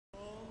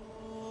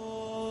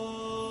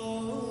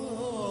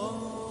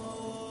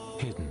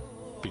Hidden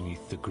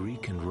beneath the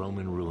Greek and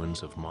Roman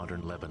ruins of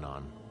modern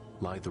Lebanon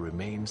lie the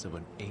remains of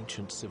an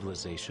ancient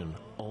civilization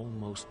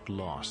almost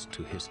lost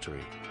to history.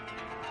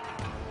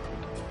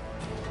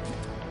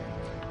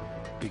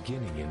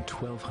 Beginning in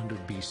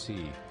 1200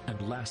 BC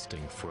and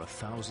lasting for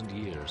 1,000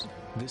 years,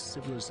 this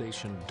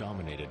civilization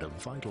dominated a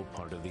vital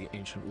part of the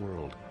ancient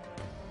world.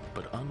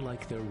 But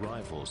unlike their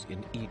rivals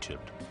in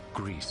Egypt,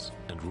 Greece,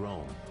 and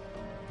Rome,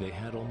 they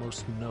had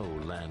almost no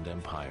land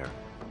empire.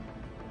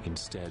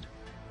 Instead,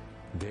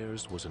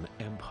 theirs was an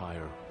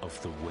empire of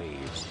the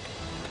waves.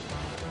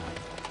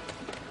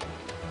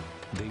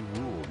 They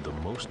ruled the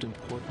most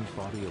important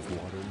body of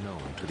water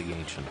known to the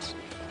ancients,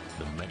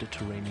 the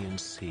Mediterranean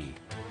Sea.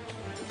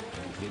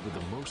 They were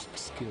the most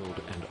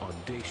skilled and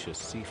audacious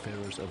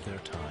seafarers of their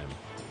time,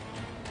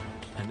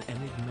 an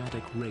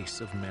enigmatic race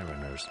of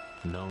mariners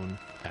known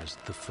as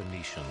the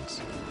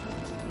Phoenicians.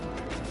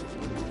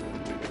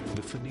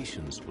 The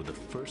Phoenicians were the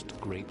first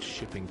great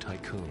shipping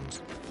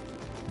tycoons.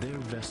 Their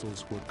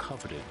vessels were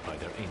coveted by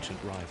their ancient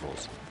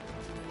rivals,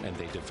 and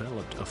they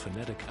developed a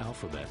phonetic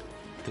alphabet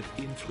that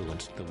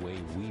influenced the way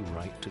we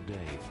write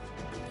today.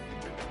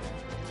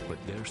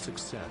 But their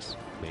success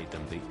made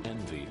them the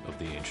envy of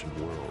the ancient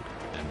world,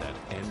 and that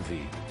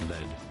envy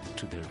led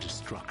to their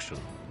destruction.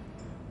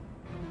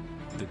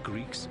 The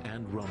Greeks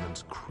and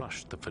Romans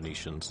crushed the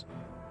Phoenicians,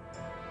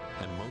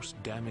 and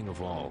most damning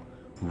of all,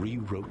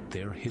 rewrote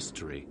their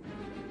history,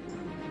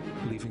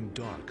 leaving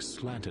dark,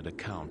 slanted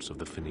accounts of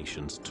the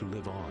Phoenicians to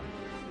live on.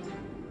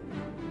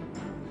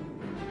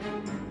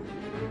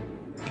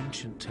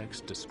 Ancient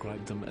texts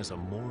describe them as a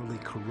morally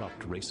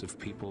corrupt race of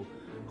people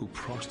who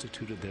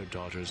prostituted their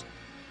daughters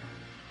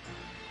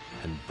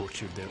and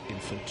butchered their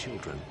infant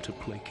children to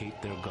placate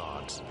their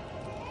gods.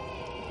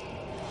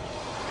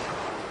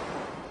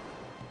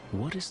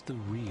 What is the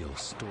real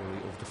story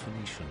of the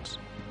Phoenicians?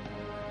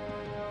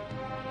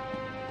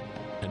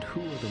 And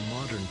who are the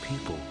modern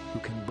people who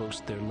can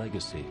boast their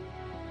legacy?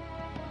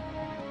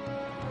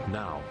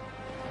 Now,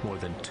 more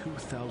than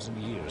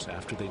 2,000 years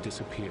after they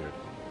disappeared,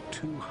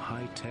 two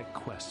high-tech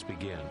quests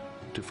begin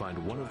to find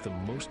one of the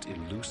most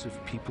elusive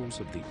peoples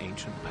of the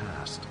ancient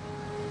past.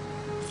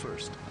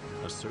 First,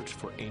 a search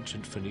for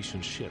ancient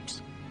Phoenician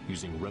ships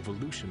using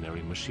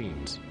revolutionary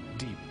machines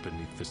deep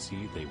beneath the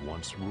sea they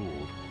once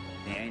ruled.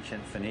 The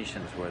ancient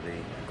Phoenicians were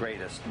the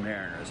greatest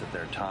mariners of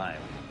their time.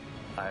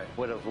 I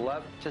would have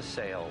loved to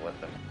sail with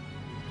them.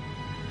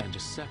 And a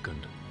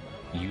second,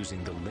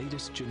 using the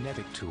latest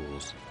genetic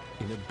tools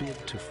in a bid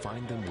to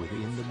find them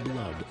within the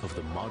blood of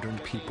the modern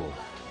people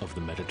of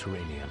the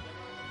Mediterranean.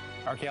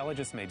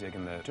 Archaeologists may dig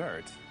in the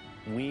dirt.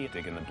 We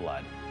dig in the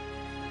blood.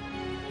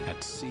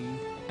 At sea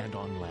and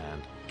on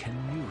land, can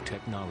new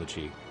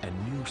technology and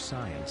new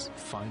science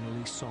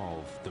finally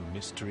solve the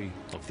mystery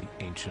of the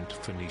ancient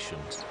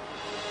Phoenicians?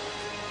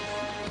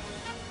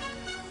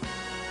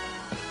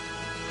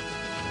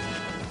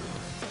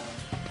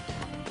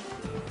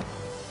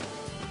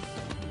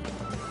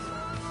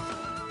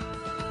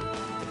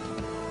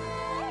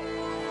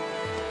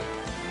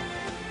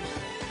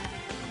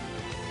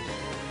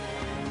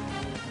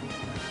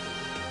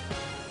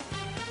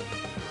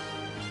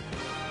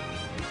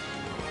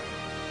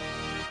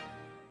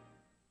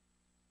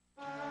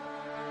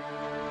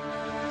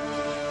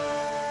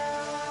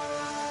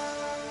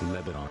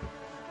 Lebanon.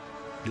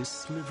 This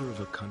sliver of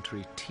a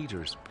country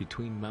teeters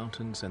between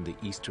mountains and the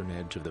eastern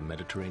edge of the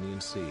Mediterranean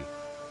Sea.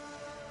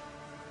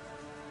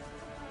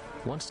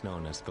 Once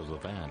known as the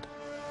Levant,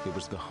 it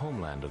was the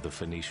homeland of the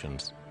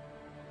Phoenicians.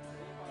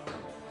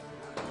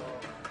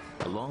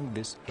 Along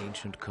this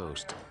ancient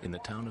coast, in the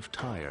town of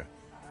Tyre,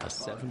 a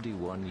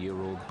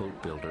 71-year-old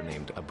boat builder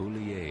named Abu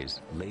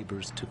Liez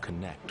labors to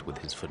connect with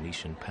his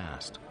Phoenician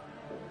past.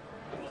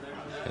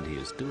 And he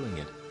is doing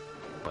it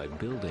by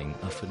building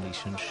a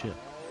Phoenician ship.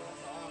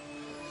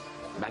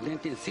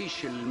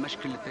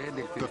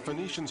 The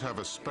Phoenicians have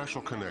a special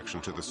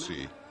connection to the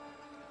sea.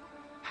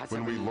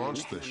 When we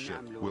launch this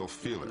ship, we'll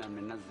feel it.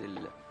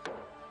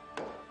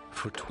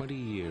 For 20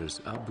 years,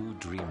 Abu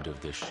dreamed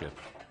of this ship.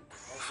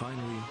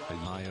 Finally,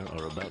 Maya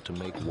are about to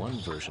make one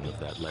version of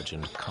that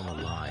legend come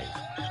alive.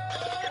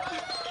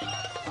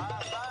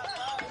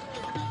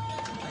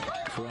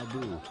 For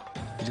Abu,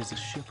 it is a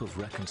ship of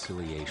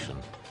reconciliation,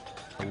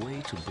 a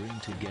way to bring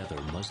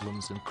together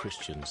Muslims and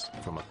Christians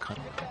from a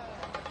country.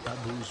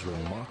 Abu's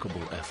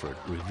remarkable effort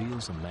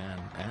reveals a man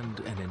and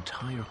an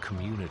entire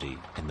community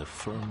in the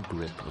firm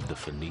grip of the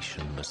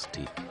Phoenician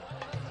mystique.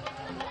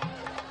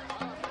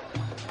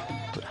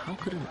 But how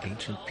could an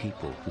ancient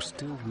people who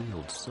still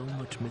wield so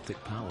much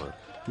mythic power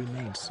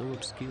remain so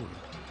obscure?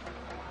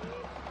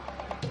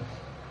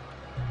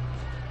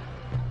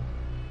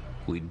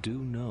 We do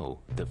know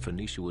that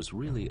Phoenicia was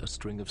really a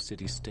string of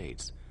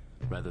city-states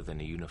rather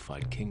than a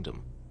unified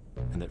kingdom,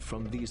 and that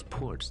from these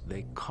ports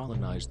they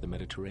colonized the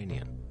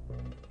Mediterranean.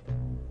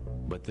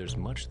 But there's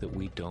much that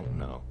we don't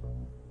know.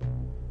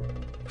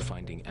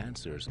 Finding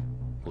answers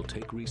will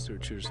take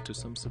researchers to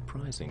some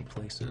surprising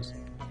places.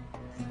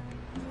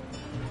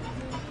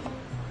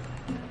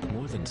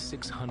 More than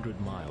 600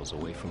 miles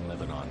away from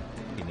Lebanon,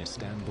 in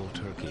Istanbul,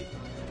 Turkey,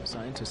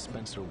 scientist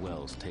Spencer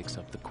Wells takes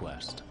up the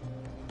quest.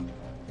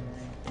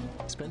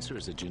 Spencer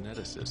is a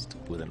geneticist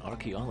with an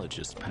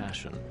archaeologist's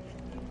passion,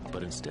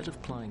 but instead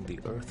of plying the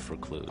earth for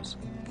clues,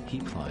 he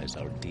plies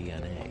our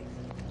DNA.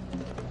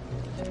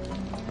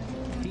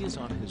 He is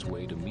on his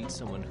way to meet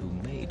someone who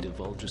may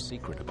divulge a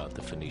secret about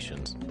the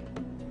Phoenicians.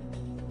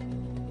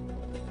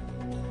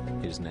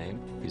 His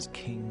name is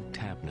King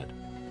Tabnet.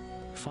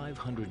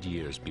 500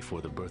 years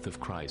before the birth of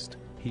Christ,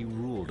 he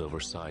ruled over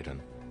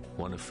Sidon,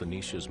 one of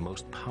Phoenicia's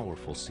most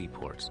powerful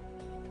seaports.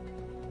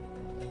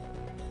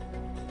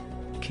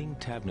 King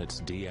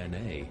Tabnet's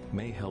DNA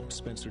may help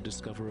Spencer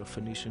discover a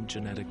Phoenician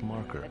genetic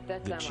marker,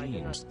 the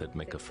genes that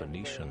make a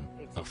Phoenician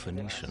a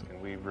Phoenician. Can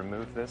we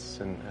remove this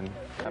and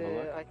have a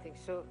look? I think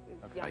so.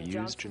 I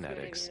use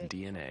genetics,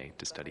 DNA,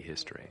 to study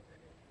history.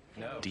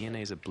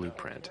 DNA is a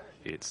blueprint.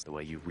 It's the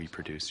way you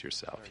reproduce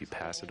yourself. You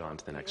pass it on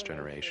to the next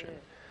generation.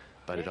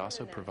 But it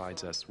also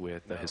provides us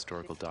with a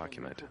historical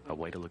document, a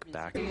way to look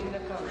back.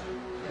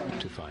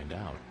 To find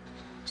out,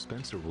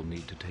 Spencer will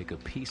need to take a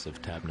piece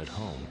of Tabnet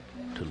home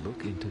to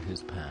look into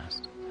his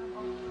past.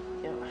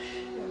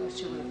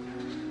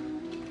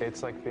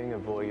 It's like being a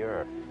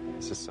voyeur.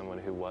 This is someone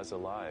who was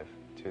alive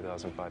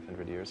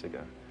 2,500 years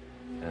ago.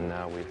 And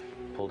now we've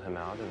pulled him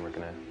out and we're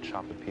going to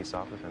chop a piece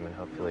off of him and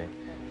hopefully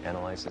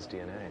analyze his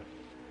DNA.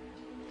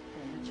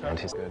 And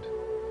he's good.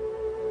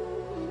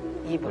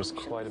 There's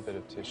quite a bit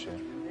of tissue.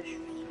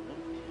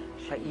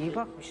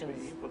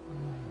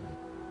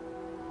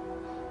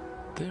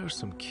 There are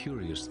some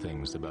curious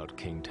things about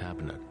King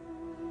Tabnet.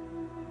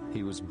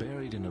 He was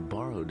buried in a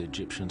borrowed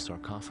Egyptian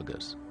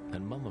sarcophagus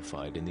and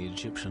mummified in the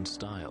Egyptian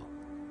style.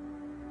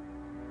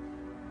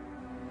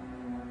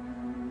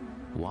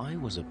 Why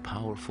was a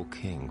powerful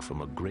king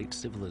from a great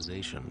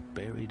civilization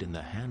buried in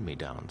the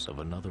hand-me-downs of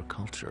another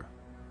culture?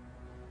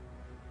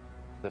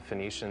 The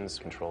Phoenicians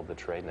controlled the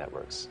trade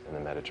networks in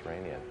the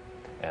Mediterranean,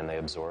 and they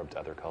absorbed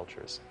other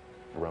cultures,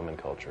 Roman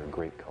culture,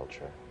 Greek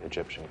culture,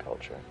 Egyptian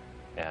culture,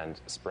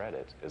 and spread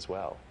it as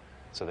well.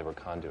 So they were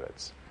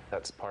conduits.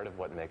 That's part of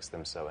what makes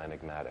them so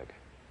enigmatic.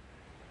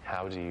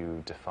 How do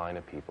you define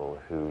a people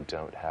who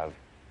don't have,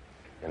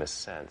 in a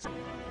sense... Okay.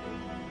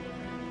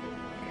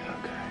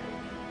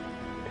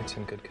 It's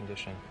in good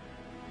condition.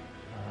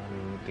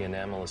 The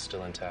enamel is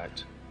still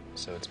intact,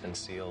 so it's been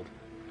sealed.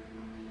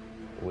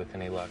 With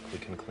any luck, we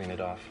can clean it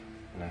off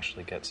and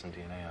actually get some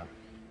DNA out.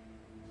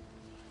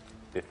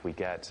 If we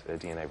get a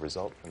DNA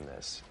result from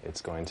this, it's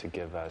going to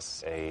give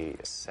us a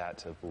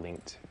set of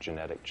linked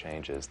genetic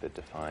changes that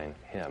define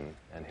him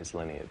and his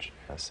lineage.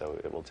 So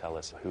it will tell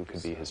us who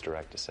could be his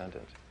direct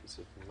descendant. Is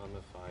it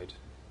mummified?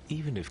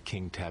 Even if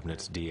King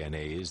Tabnet's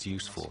DNA is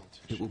useful,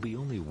 it will be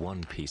only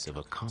one piece of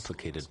a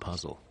complicated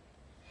puzzle.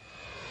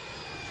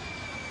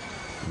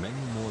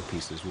 Many more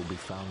pieces will be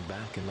found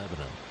back in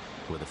Lebanon,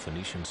 where the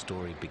Phoenician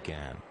story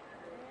began.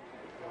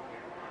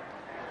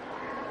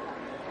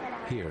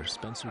 Here,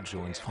 Spencer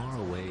joins far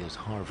away as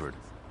Harvard.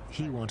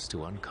 He wants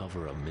to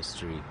uncover a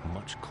mystery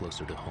much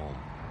closer to home.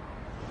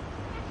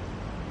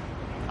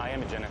 I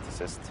am a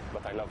geneticist,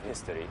 but I love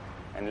history,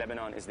 and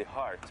Lebanon is the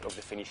heart of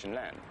the Phoenician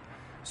land.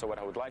 So what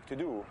I would like to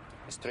do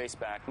is trace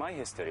back my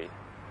history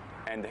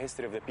and the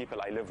history of the people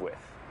I live with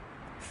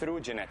through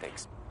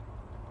genetics.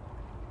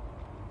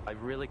 I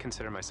really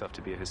consider myself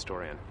to be a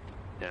historian,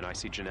 and I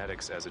see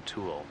genetics as a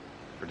tool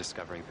for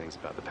discovering things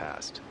about the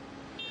past.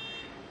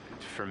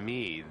 For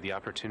me, the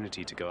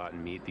opportunity to go out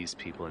and meet these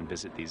people and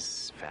visit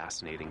these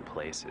fascinating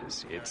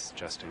places, it's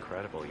just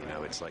incredible, you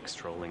know, it's like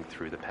strolling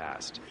through the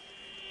past.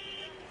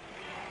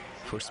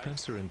 For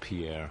Spencer and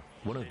Pierre,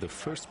 one of the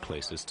first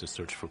places to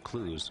search for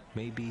clues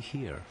may be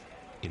here,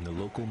 in the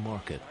local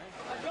market.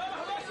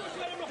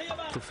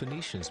 The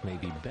Phoenicians may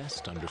be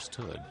best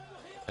understood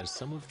as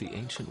some of the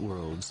ancient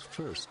world's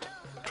first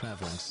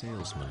traveling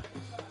salesmen.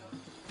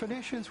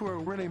 Phoenicians were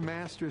really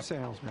master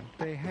salesmen.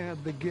 They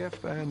had the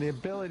gift and the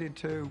ability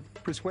to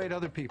persuade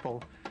other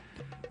people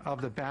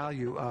of the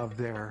value of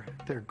their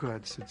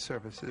goods and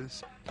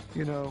services,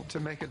 you know,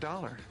 to make a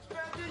dollar.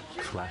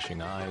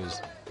 Flashing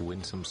eyes,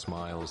 winsome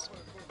smiles,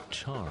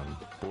 charm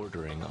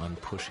bordering on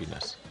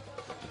pushiness.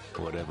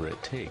 Whatever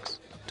it takes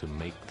to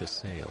make the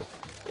sale.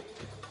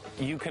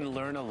 You can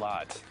learn a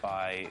lot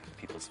by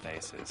people's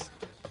faces.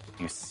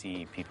 You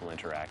see people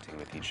interacting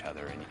with each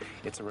other, and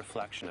it's a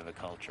reflection of a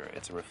culture.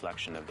 It's a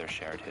reflection of their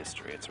shared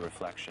history. It's a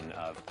reflection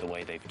of the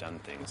way they've done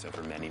things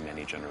over many,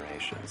 many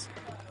generations.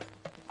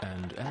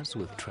 And as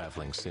with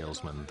traveling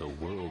salesmen the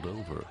world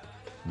over,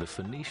 the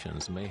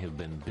Phoenicians may have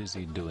been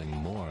busy doing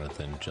more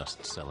than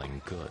just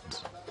selling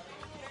goods.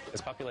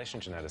 As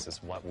population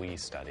geneticists, what we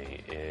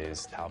study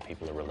is how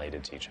people are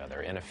related to each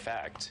other. In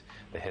effect,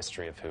 the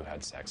history of who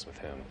had sex with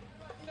whom.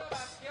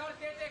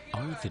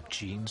 Are the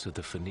genes of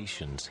the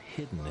Phoenicians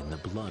hidden in the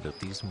blood of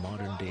these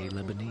modern-day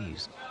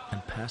Lebanese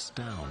and passed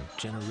down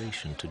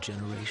generation to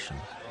generation?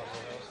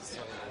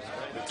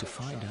 To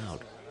find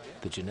out,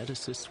 the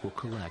geneticists will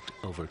collect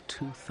over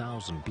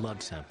 2,000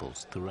 blood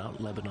samples throughout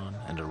Lebanon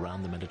and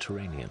around the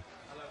Mediterranean.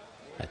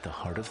 At the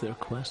heart of their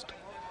quest,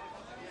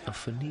 a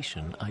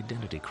Phoenician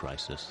identity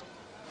crisis.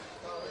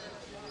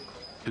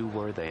 Who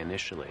were they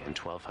initially in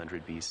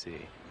 1200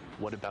 BC?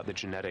 What about the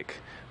genetic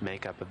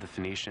makeup of the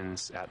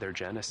Phoenicians at their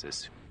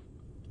genesis?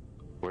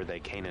 Were they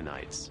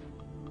Canaanites?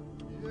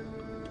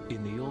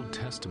 In the Old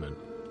Testament,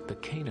 the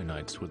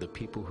Canaanites were the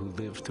people who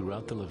lived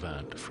throughout the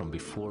Levant from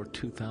before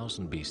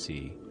 2000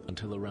 BC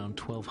until around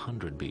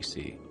 1200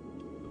 BC.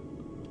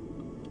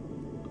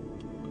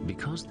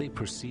 Because they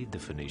precede the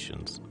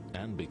Phoenicians,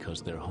 and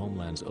because their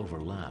homelands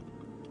overlap,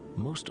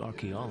 most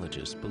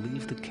archaeologists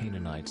believe the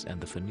Canaanites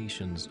and the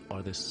Phoenicians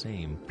are the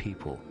same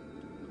people,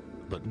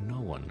 but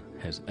no one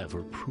has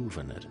ever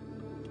proven it.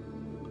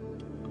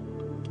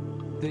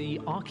 The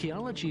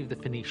archaeology of the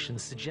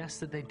Phoenicians suggests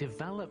that they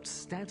developed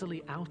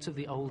steadily out of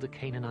the older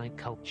Canaanite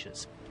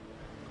cultures.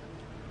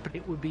 But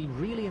it would be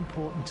really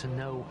important to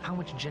know how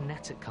much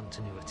genetic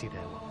continuity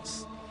there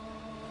was.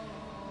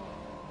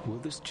 Will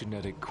this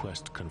genetic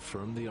quest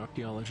confirm the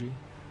archaeology,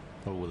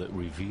 or will it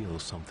reveal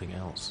something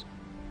else?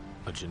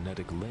 A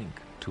genetic link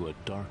to a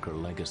darker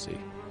legacy.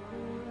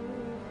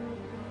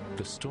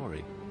 The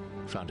story,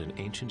 found in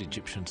ancient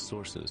Egyptian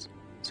sources,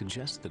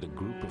 suggests that a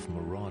group of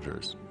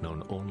marauders,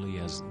 known only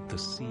as the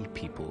Sea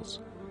Peoples,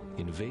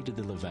 invaded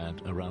the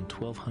Levant around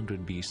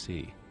 1200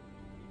 BC.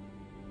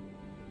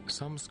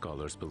 Some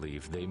scholars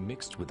believe they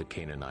mixed with the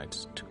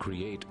Canaanites to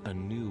create a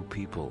new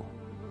people,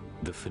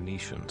 the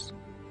Phoenicians.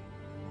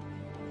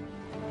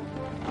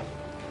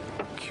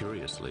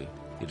 Curiously,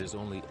 it is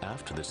only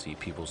after the Sea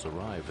Peoples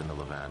arrive in the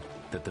Levant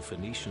that the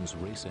Phoenicians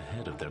race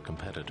ahead of their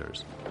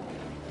competitors.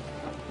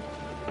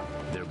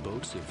 Their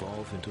boats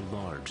evolve into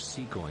large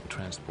seagoing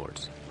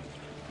transports,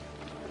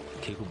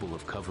 capable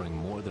of covering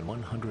more than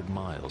 100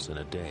 miles in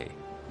a day.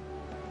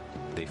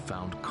 They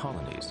found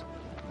colonies,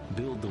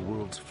 build the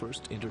world's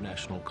first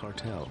international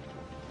cartel,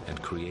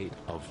 and create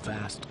a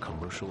vast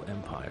commercial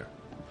empire.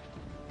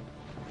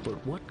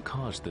 But what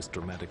caused this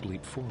dramatic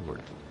leap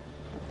forward?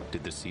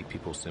 Did the Sea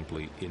People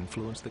simply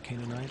influence the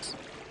Canaanites,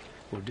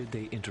 or did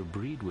they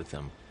interbreed with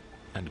them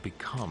and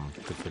become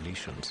the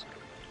Phoenicians?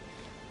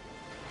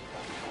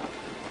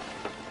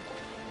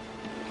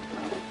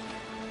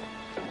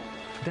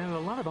 There are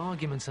a lot of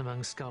arguments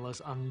among scholars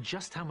on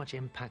just how much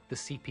impact the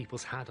Sea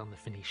Peoples had on the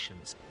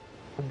Phoenicians,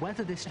 and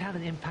whether this had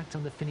an impact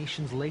on the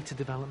Phoenicians' later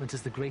development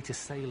as the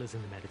greatest sailors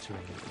in the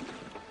Mediterranean.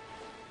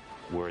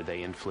 Were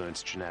they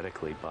influenced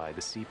genetically by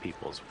the Sea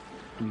Peoples?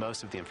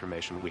 Most of the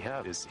information we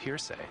have is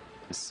hearsay.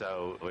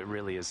 So it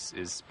really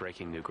is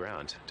breaking new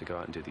ground to go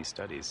out and do these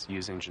studies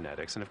using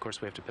genetics. And of course,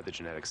 we have to put the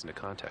genetics into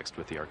context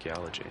with the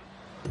archaeology.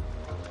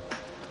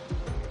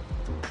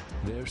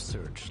 Their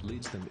search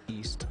leads them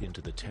east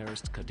into the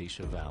terraced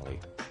Kadisha Valley.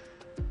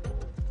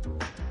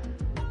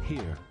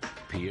 Here,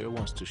 Pierre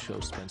wants to show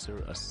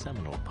Spencer a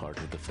seminal part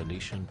of the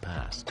Phoenician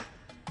past.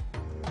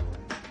 So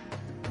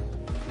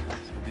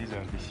these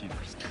are the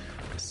cedars.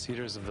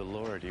 Cedars of the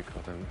Lord, you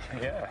call them.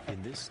 Yeah.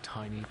 In this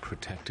tiny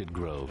protected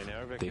grove, In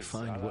Arabic, they it's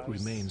find what Arabs.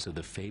 remains of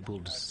the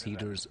fabled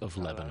cedars of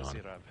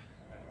Lebanon,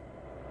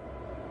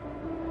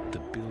 the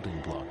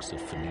building blocks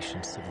of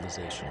Phoenician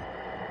civilization.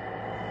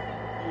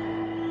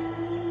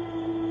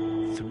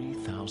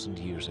 3,000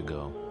 years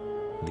ago,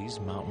 these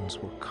mountains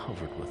were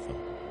covered with them.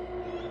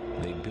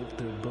 They built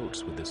their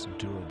boats with this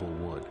durable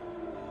wood,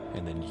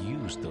 and then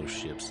used those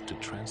ships to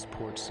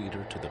transport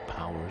cedar to the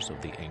powers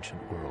of the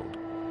ancient world.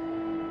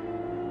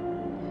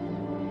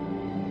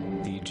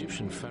 The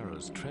Egyptian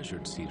pharaohs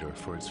treasured cedar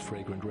for its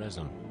fragrant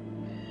resin.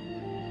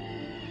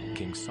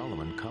 King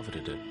Solomon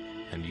coveted it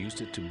and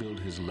used it to build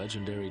his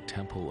legendary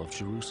Temple of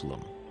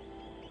Jerusalem.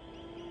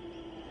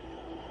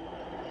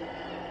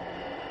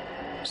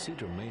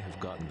 Cedar may have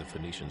gotten the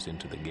Phoenicians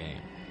into the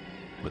game,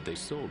 but they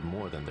sold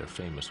more than their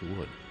famous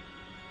wood.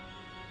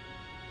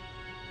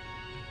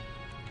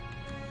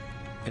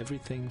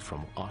 Everything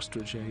from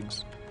ostrich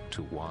eggs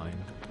to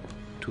wine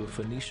to a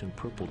Phoenician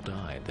purple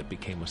dye that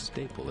became a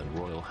staple in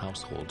royal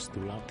households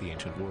throughout the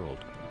ancient world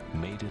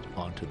made it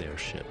onto their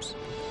ships.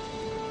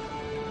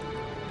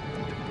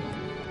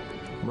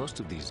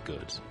 Most of these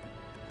goods,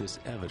 this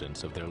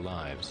evidence of their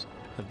lives,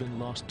 have been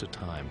lost to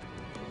time.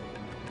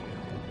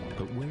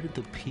 But where did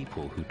the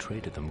people who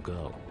traded them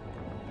go?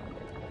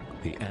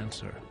 The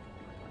answer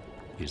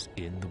is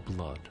in the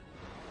blood.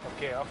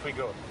 Okay, off we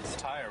go.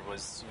 Tyre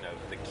was,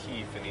 the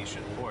key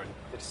Phoenician port.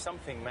 There's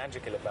something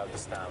magical about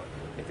this town.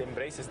 It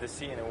embraces the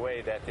sea in a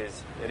way that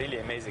is really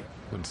amazing.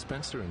 When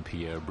Spencer and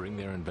Pierre bring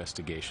their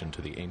investigation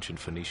to the ancient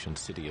Phoenician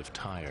city of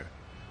Tyre,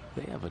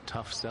 they have a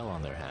tough sell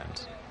on their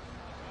hands.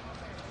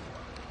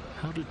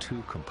 How do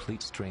two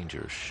complete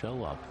strangers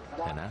show up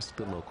and ask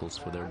the locals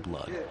for their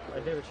blood?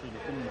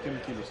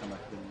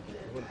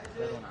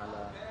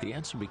 The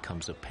answer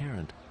becomes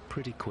apparent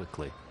pretty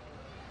quickly.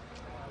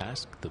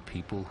 Ask the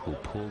people who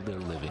pulled their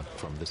living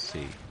from the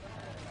sea.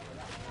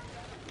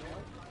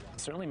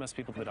 Certainly most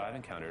people that I've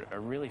encountered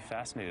are really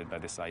fascinated by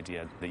this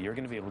idea that you're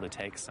going to be able to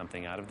take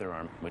something out of their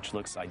arm which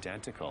looks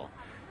identical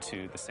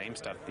to the same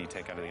stuff that you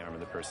take out of the arm of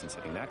the person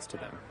sitting next to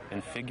them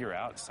and figure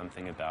out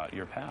something about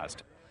your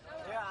past.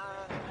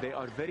 They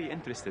are very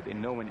interested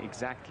in knowing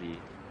exactly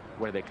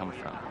where they come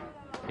from.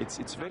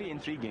 It's very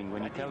intriguing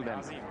when you tell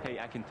them, hey,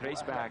 I can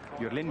trace back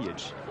your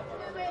lineage.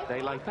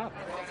 They light up.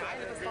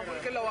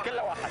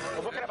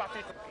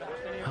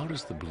 How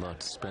does the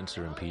blood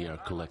Spencer and Pierre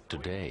collect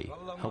today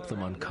help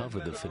them uncover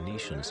the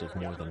Phoenicians of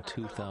more than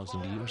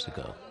 2,000 years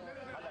ago?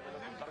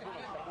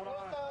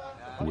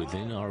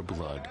 Within our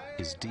blood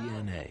is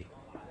DNA,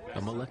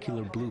 a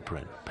molecular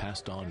blueprint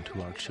passed on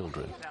to our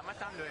children.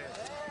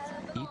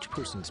 Each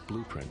person's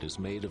blueprint is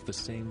made of the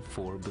same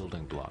 4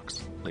 building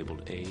blocks,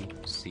 labeled A,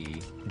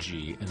 C,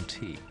 G, and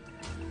T.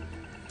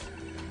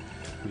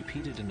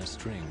 Repeated in a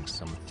string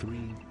some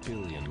 3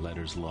 billion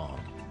letters long.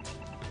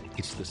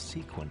 It's the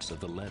sequence of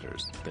the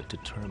letters that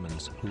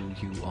determines who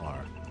you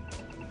are.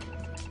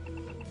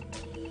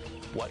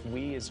 What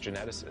we as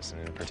geneticists,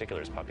 and in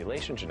particular as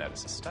population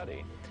geneticists,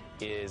 study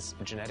is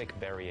genetic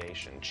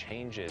variation,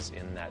 changes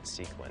in that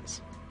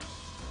sequence.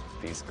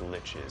 These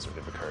glitches that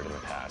have occurred in the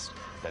past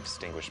that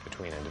distinguish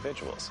between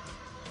individuals.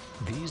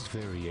 These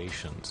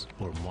variations,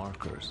 or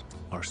markers,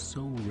 are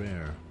so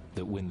rare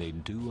that when they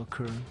do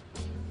occur,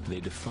 they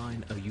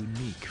define a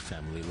unique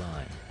family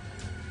line.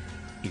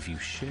 If you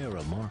share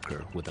a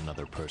marker with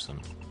another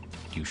person,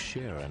 you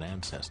share an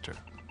ancestor.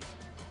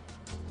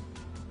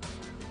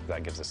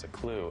 That gives us a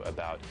clue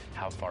about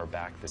how far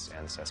back this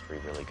ancestry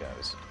really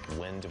goes.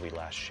 When do we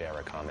last share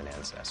a common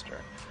ancestor?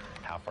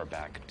 How far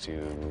back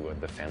do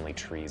the family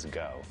trees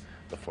go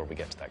before we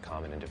get to that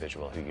common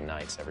individual who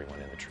unites everyone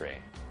in the tree?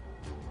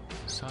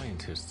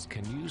 Scientists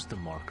can use the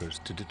markers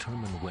to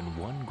determine when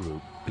one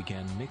group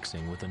began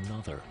mixing with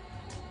another.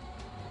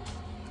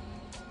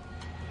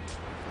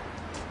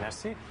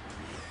 Merci.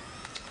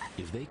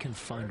 If they can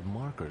find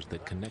markers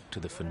that connect to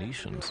the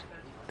Phoenicians,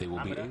 they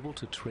will be able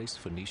to trace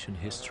Phoenician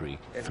history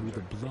through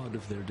the blood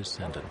of their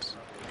descendants.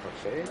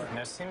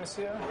 Merci,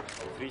 monsieur.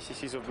 3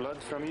 cc's of blood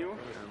from you.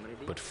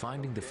 But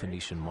finding the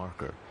Phoenician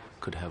marker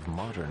could have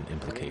modern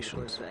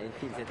implications.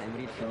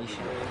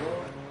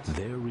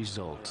 Their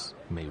results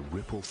may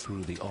ripple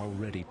through the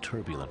already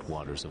turbulent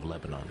waters of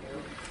Lebanon.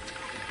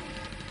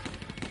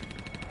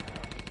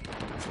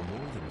 For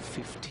more than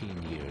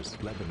 15 years,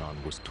 Lebanon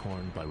was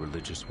torn by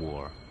religious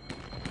war.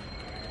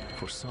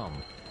 For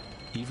some,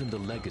 even the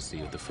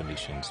legacy of the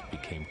Phoenicians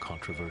became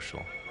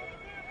controversial.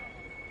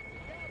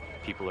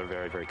 People are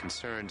very, very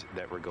concerned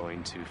that we're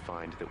going to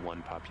find that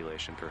one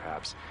population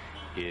perhaps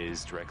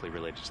is directly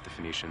related to the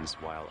Phoenicians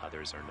while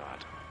others are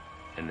not.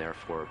 And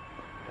therefore,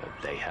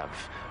 they have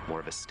more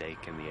of a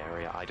stake in the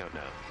area. I don't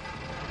know.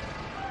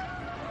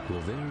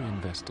 Will their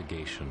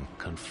investigation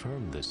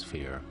confirm this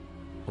fear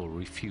or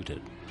refute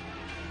it?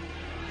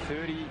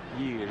 30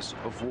 years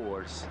of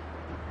wars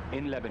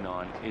in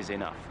Lebanon is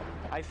enough.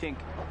 I think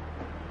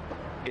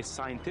a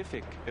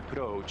scientific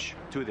approach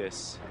to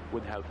this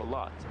would help a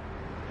lot.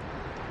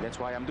 That's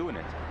why I'm doing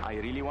it. I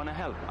really want to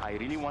help. I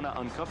really want to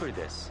uncover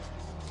this.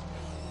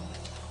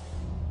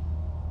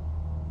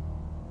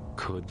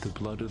 Could the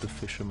blood of the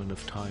fishermen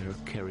of Tyre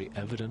carry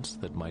evidence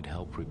that might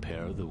help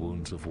repair the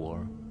wounds of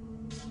war?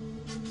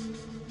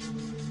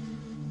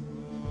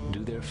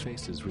 Do their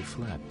faces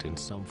reflect in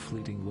some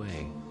fleeting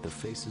way the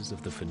faces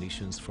of the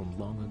Phoenicians from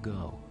long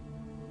ago?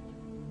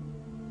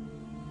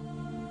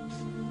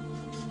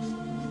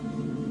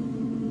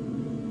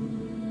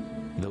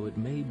 Though it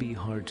may be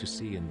hard to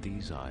see in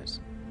these eyes,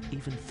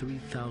 even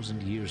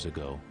 3,000 years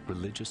ago,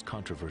 religious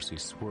controversy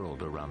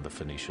swirled around the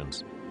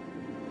Phoenicians.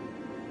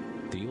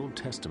 The Old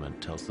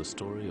Testament tells the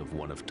story of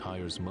one of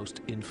Tyre's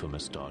most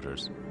infamous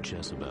daughters,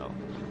 Jezebel.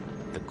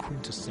 The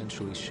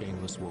quintessentially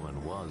shameless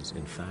woman was,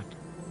 in fact,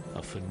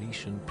 a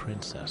Phoenician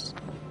princess.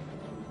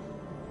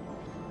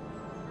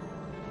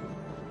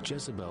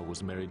 Jezebel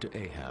was married to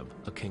Ahab,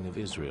 a king of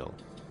Israel.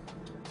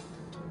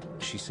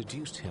 She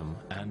seduced him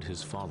and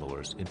his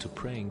followers into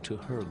praying to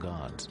her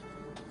gods,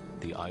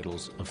 the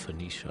idols of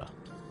Phoenicia.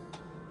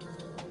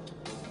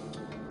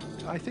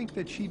 I think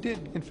that she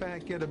did, in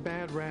fact, get a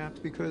bad rap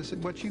because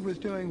what she was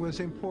doing was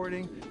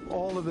importing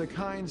all of the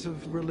kinds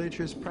of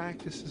religious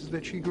practices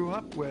that she grew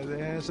up with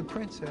as a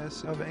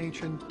princess of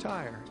ancient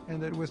Tyre, and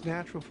that it was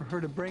natural for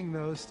her to bring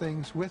those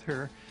things with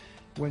her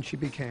when she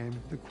became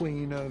the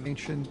queen of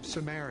ancient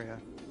Samaria.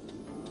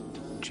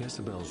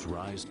 Jezebel's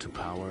rise to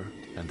power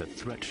and the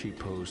threat she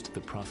posed to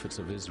the prophets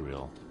of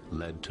Israel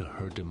led to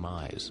her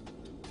demise.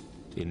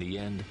 In the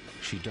end,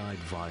 she died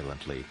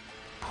violently,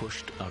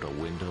 pushed out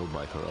a window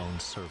by her own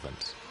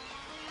servants.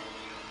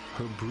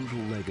 Her brutal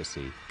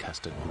legacy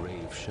cast a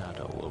grave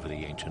shadow over the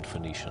ancient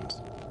Phoenicians.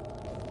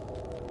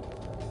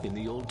 In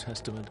the Old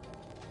Testament,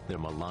 they're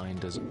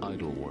maligned as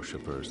idol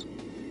worshippers.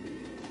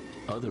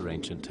 Other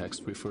ancient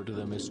texts refer to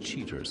them as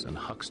cheaters and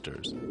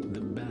hucksters, the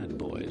bad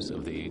boys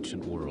of the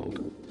ancient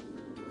world.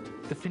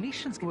 The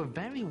Phoenicians were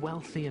very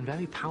wealthy and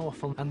very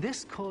powerful, and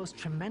this caused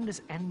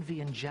tremendous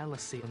envy and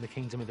jealousy in the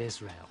kingdom of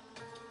Israel.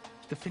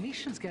 The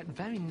Phoenicians get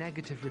very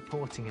negative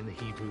reporting in the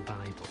Hebrew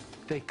Bible.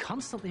 They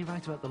constantly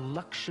write about the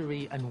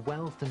luxury and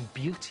wealth and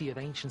beauty of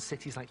ancient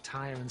cities like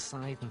Tyre and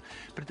Sidon,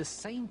 but at the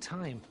same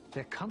time,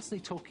 they're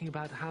constantly talking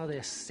about how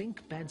they're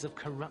sink beds of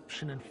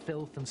corruption and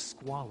filth and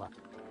squalor.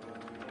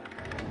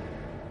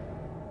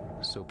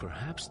 So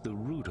perhaps the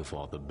root of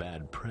all the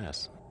bad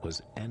press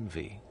was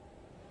envy.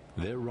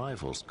 Their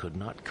rivals could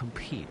not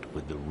compete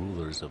with the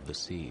rulers of the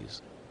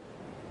seas.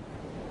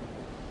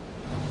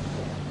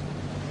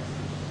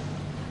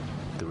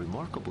 The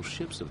remarkable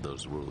ships of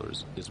those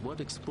rulers is what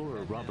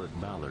explorer Robert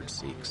Ballard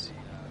seeks.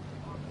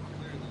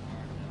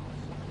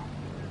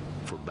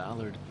 For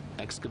Ballard,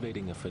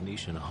 excavating a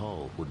Phoenician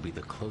hull would be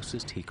the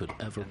closest he could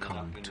ever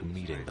come to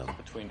meeting them.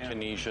 Between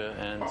Tunisia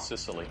and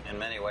Sicily. In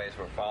many ways,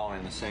 we're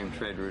following the same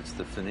trade routes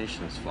the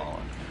Phoenicians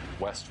followed.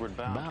 Westward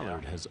bound.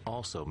 Ballard has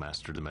also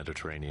mastered the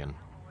Mediterranean,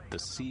 the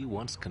sea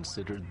once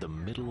considered the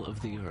middle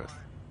of the earth.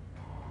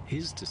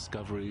 His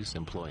discoveries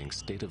employing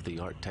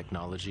state-of-the-art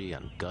technology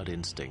and gut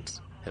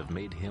instincts have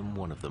made him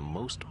one of the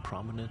most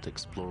prominent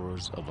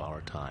explorers of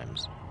our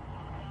times.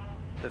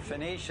 The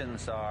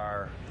Phoenicians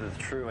are the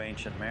true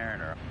ancient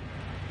mariner.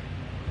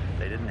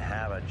 They didn't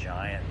have a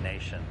giant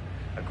nation,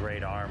 a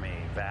great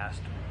army,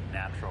 vast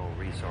natural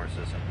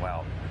resources and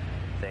wealth.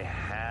 They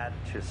had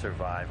to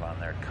survive on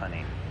their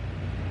cunning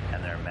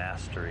and their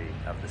mastery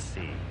of the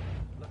sea.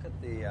 Look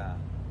at the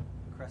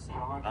crescent.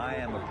 I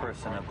am a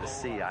person of the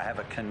sea. I have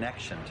a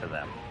connection to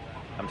them.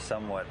 I'm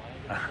somewhat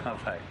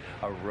of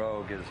a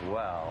rogue as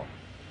well.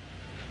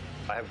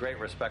 I have great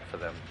respect for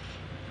them,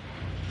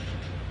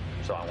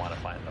 so I want to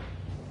find them.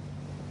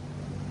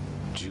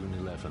 June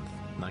 11th,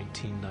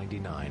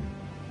 1999.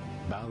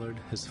 Ballard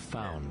has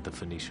found the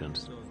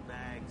Phoenicians.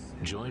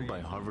 Joined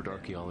by Harvard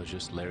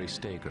archaeologist Larry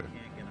Steger,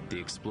 the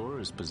explorer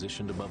is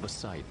positioned above a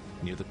site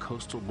near the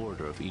coastal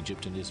border of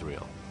Egypt and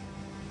Israel.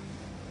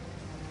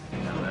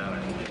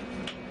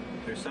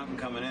 There's something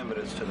coming in, but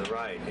it's to the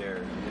right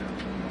here.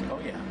 Oh,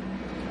 yeah.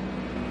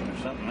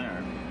 There's something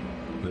there.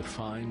 The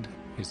find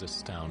is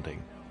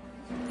astounding.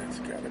 That's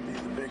got to be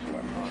the big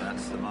one. Oh,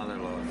 that's the mother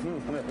lode.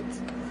 That's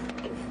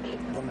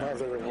the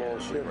mother of all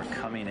ships. We're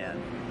coming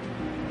in.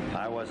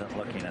 I wasn't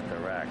looking at the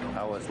wreck.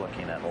 I was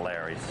looking at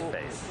Larry's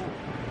face.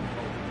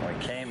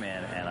 We came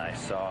in, and I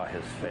saw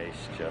his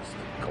face just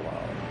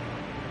glow.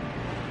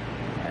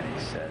 And he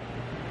said,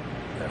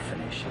 "The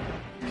Phoenician."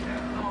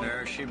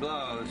 There she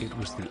blows. It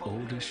was the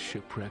oldest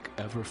shipwreck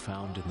ever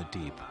found in the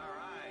deep.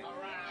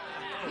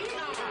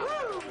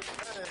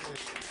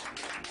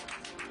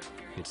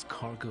 Its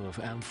cargo of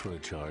amphora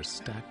jars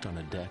stacked on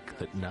a deck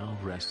that now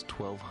rests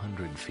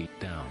 1,200 feet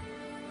down.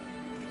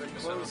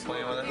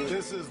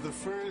 This is the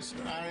first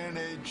Iron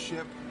Age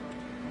ship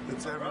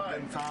that's ever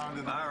been found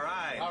in the... All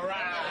right. All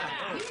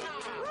right.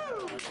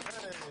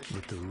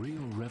 But the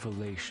real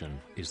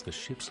revelation is the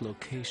ship's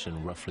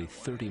location roughly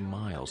 30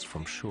 miles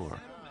from shore.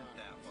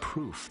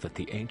 Proof that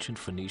the ancient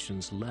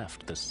Phoenicians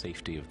left the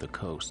safety of the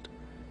coast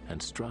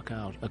and struck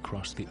out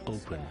across the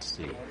open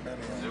sea.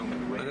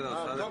 Look at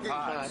those other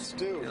pods.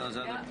 Too. See those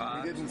other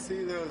pods? We didn't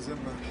see those in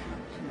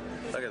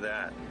the... Look at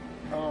that.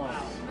 Oh,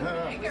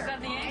 Is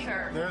that the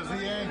anchor? there's the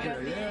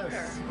anchor,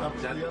 yes. Up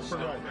to the upper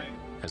right.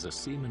 As a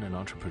seaman and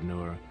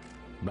entrepreneur,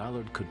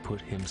 Ballard could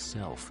put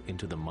himself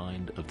into the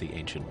mind of the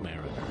ancient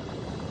mariner.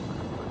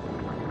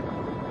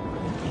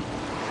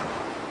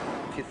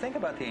 If you think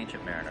about the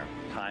ancient mariner,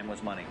 time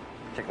was money,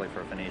 particularly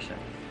for a Phoenician,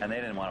 and they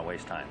didn't want to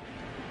waste time.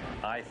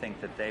 I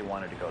think that they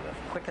wanted to go the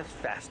quickest,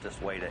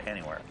 fastest way to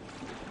anywhere.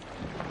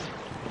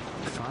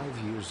 5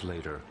 years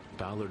later,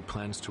 Ballard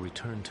plans to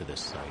return to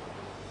this site.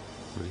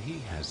 But he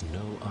has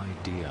no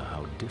idea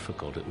how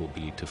difficult it will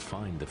be to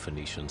find the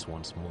Phoenicians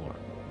once more.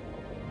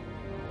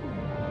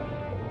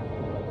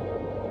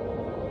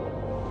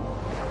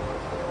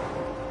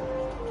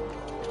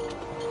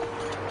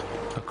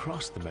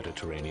 Across the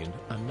Mediterranean,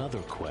 another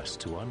quest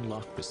to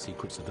unlock the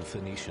secrets of the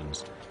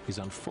Phoenicians is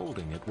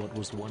unfolding at what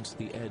was once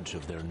the edge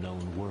of their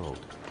known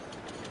world.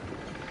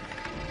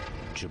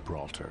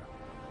 Gibraltar.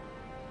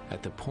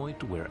 At the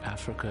point where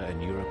Africa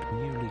and Europe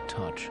nearly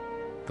touch,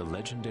 the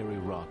legendary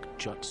rock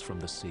juts from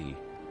the sea,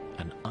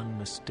 an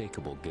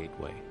unmistakable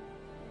gateway.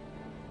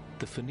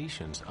 The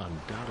Phoenicians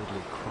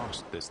undoubtedly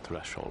crossed this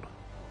threshold,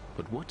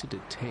 but what did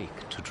it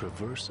take to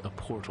traverse a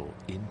portal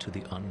into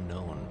the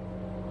unknown?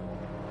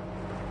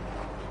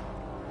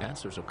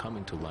 Answers are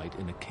coming to light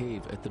in a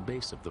cave at the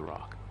base of the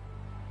rock.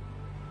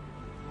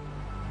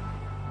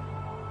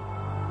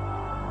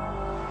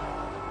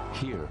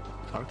 Here,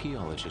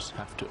 archaeologists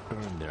have to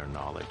earn their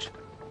knowledge.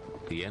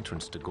 The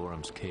entrance to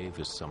Gorham's cave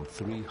is some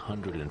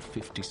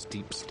 350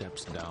 steep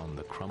steps down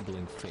the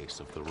crumbling face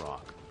of the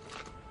rock.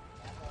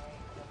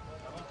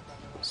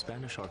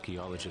 Spanish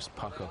archaeologist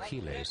Paco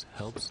Giles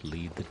helps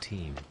lead the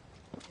team.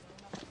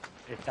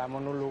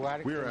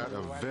 We're at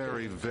a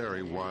very,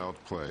 very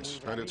wild place,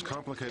 and it's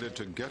complicated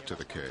to get to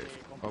the cave.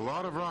 A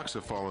lot of rocks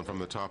have fallen from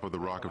the top of the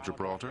Rock of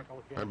Gibraltar,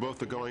 and both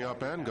the going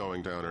up and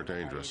going down are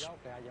dangerous.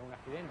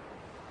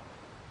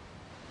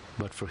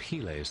 But for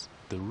Giles,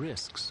 the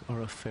risks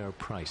are a fair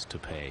price to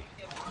pay.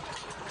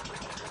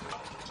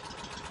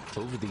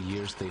 Over the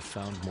years, they've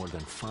found more than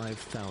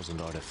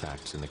 5,000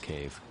 artifacts in the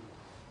cave.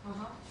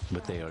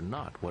 But they are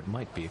not what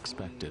might be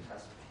expected.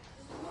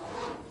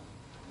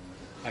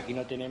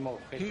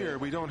 Here,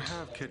 we don't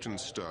have kitchen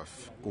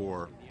stuff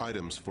or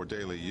items for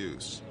daily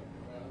use.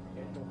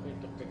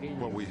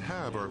 What we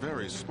have are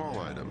very small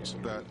items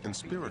that, in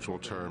spiritual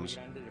terms,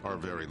 are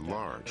very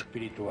large.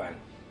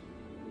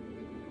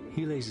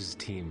 Giles'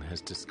 team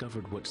has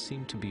discovered what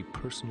seem to be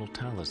personal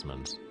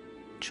talismans,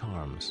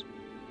 charms,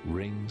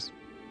 rings,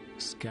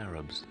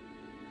 scarabs,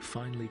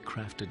 finely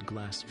crafted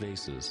glass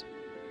vases.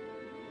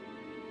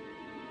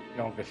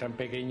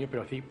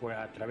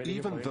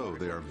 Even though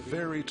they are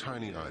very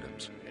tiny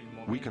items,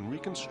 we can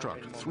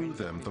reconstruct through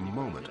them the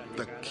moment,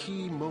 the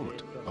key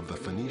moment of the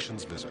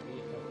Phoenicians' visit.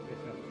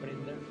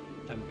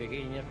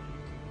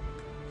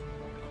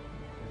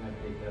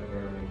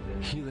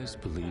 Giles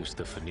believes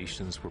the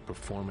Phoenicians were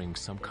performing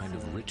some kind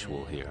of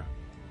ritual here.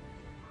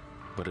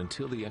 But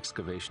until the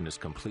excavation is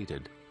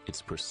completed,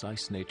 its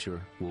precise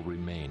nature will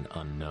remain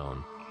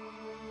unknown.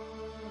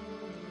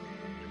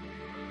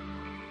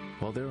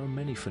 While there are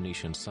many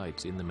Phoenician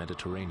sites in the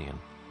Mediterranean,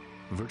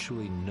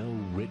 virtually no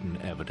written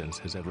evidence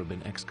has ever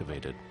been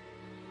excavated.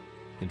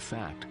 In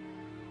fact,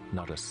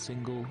 not a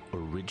single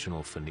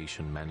original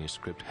Phoenician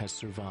manuscript has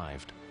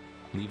survived,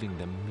 leaving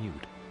them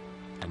mute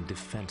and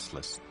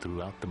defenseless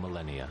throughout the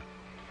millennia.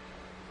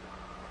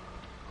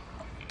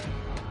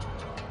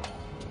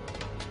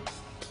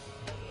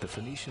 The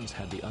Phoenicians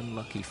had the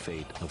unlucky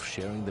fate of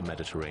sharing the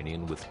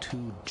Mediterranean with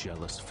two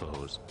jealous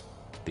foes,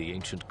 the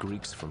ancient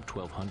Greeks from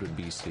 1200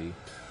 BC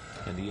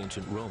and the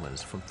ancient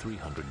Romans from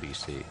 300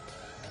 BC.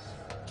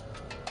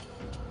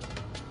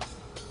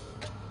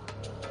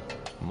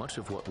 Much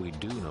of what we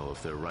do know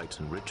of their rites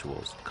and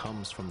rituals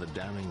comes from the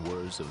damning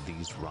words of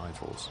these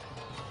rivals.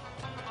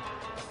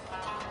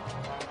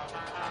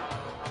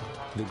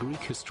 The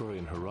Greek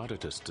historian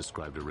Herodotus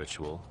described a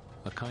ritual,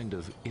 a kind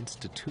of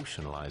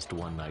institutionalized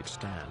one-night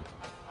stand,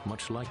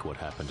 much like what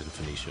happened in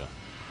Phoenicia.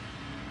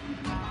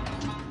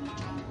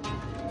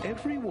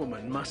 Every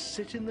woman must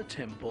sit in the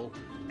temple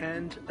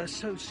and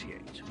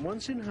associate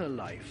once in her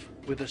life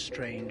with a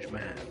strange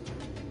man.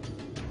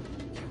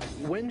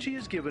 When she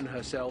has given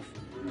herself,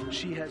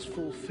 she has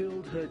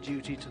fulfilled her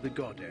duty to the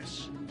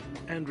goddess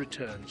and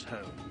returns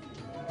home.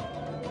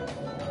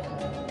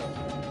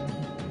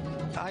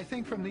 I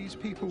think from these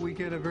people we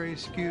get a very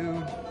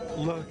skewed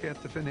look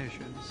at the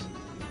Phoenicians.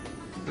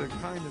 The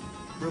kind of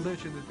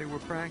religion that they were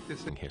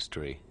practicing.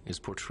 History is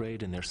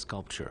portrayed in their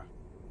sculpture.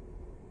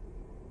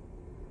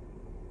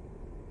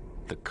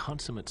 The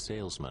consummate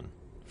salesman,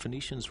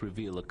 Phoenicians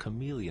reveal a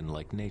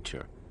chameleon-like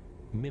nature,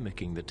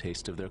 mimicking the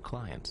taste of their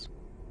clients.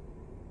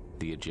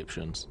 The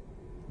Egyptians,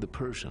 the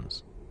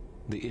Persians,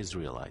 the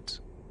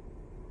Israelites.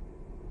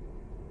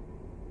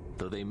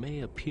 Though they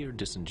may appear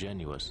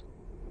disingenuous,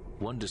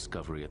 one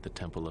discovery at the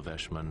Temple of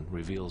Eshmun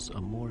reveals a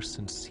more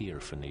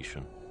sincere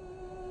Phoenician.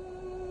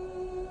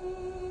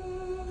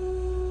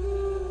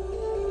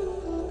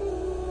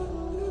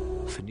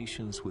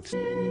 Phoenicians with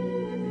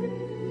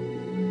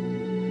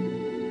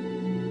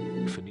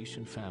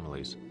Phoenician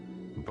families,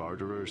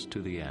 barterers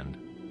to the end,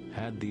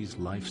 had these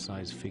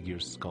life-size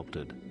figures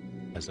sculpted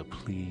as a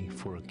plea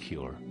for a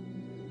cure.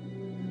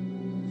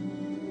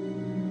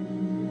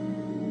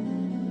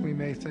 We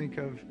may think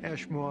of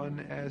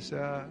Eshmun as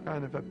a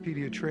kind of a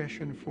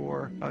pediatrician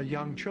for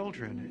young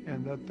children,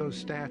 and that those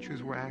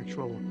statues were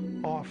actual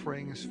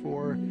offerings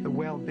for the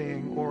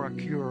well-being or a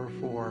cure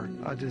for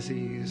a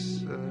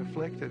disease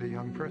afflicted a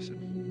young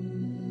person.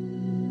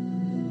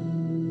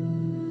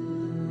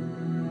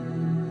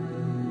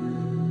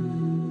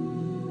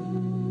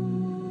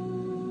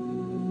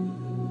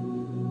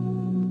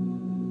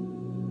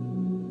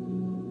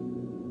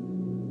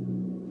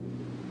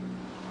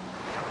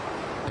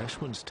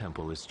 Eshmun's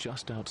temple is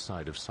just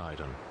outside of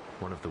Sidon,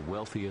 one of the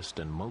wealthiest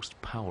and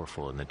most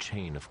powerful in the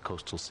chain of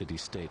coastal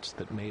city-states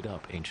that made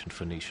up ancient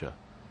Phoenicia.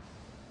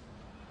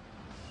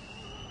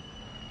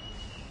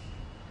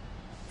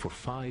 For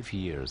 5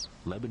 years,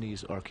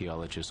 Lebanese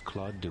archaeologist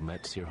Claude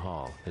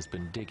Dumet-Sirhal has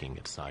been digging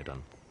at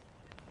Sidon.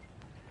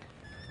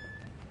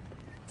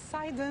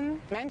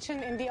 Sidon,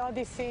 mentioned in the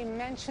Odyssey,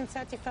 mentioned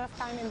 31st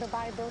time in the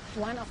Bible,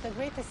 one of the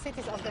greatest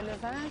cities of the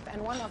Levant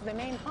and one of the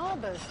main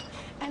harbors,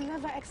 and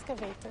never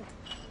excavated.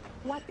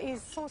 What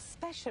is so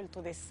special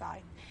to this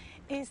site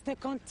is the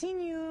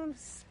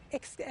continuous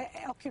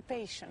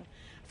occupation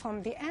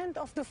from the end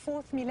of the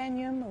 4th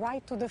millennium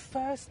right to the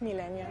 1st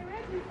millennium.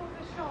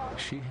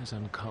 She has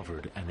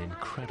uncovered an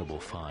incredible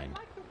find,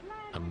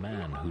 a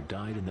man who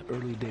died in the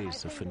early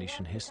days of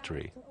Phoenician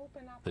history,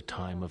 the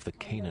time of the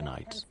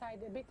Canaanites.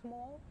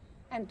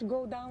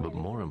 But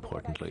more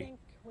importantly,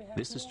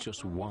 this is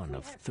just one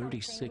of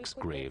 36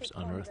 graves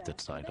unearthed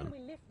at Sidon.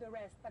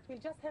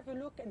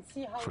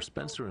 For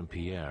Spencer and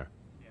Pierre,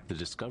 the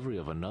discovery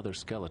of another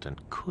skeleton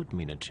could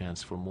mean a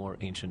chance for more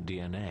ancient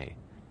DNA,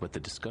 but the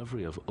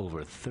discovery of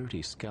over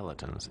 30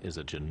 skeletons is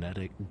a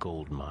genetic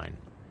goldmine.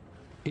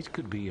 It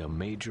could be a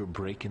major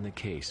break in the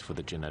case for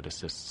the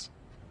geneticists,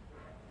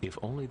 if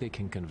only they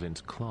can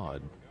convince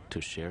Claude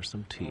to share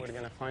some teeth. We're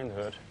gonna find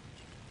her.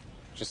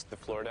 Just the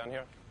floor down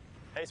here?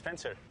 Hey,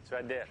 Spencer, it's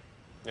right there.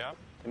 Yeah?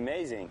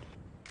 Amazing.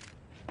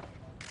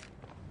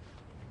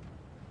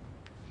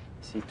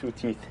 See 2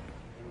 teeth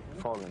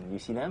fallen. You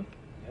see them?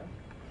 Yeah.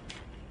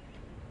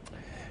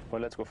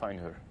 Well, let's go find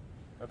her.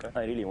 Okay.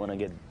 I really want to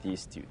get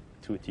these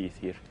two teeth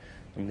here.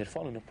 I mean, they're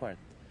falling apart.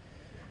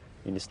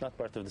 I mean, it's not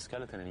part of the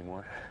skeleton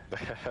anymore.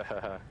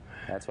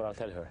 That's what I'll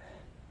tell her.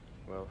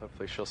 Well,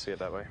 hopefully she'll see it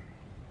that way.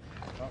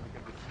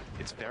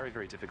 It's very,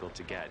 very difficult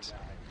to get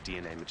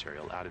DNA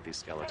material out of these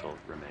skeletal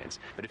remains.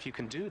 But if you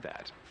can do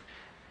that,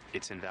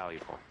 it's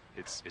invaluable.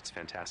 It's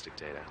fantastic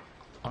data.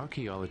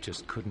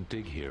 Archaeologists couldn't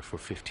dig here for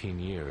 15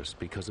 years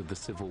because of the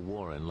civil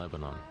war in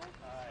Lebanon.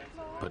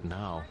 But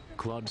now,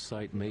 Claude's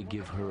site may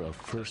give her a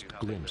first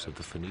glimpse of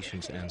the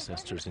Phoenicians'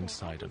 ancestors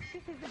inside them.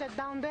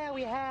 Down there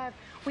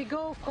we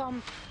go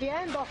from the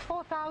end of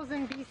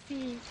 4000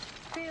 BC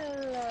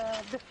till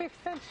the 5th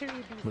century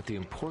BC. But the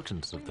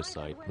importance of the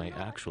site may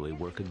actually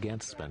work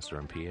against Spencer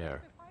and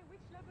Pierre.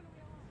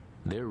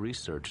 Their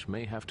research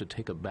may have to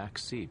take a back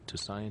seat to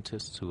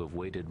scientists who have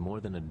waited more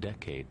than a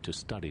decade to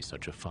study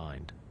such a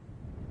find.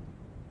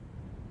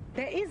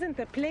 There isn't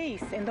a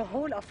place in the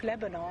whole of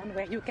Lebanon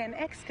where you can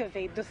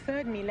excavate the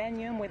 3rd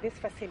millennium with this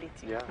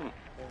facility. Yeah.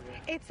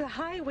 It's a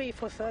highway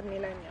for 3rd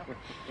millennium.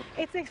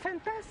 It's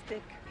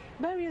fantastic.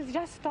 Burials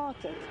just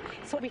started,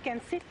 so we can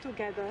sit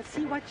together,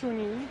 see what you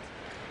need.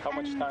 How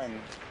much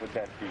time would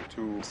that be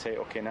to say,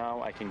 okay,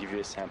 now I can give you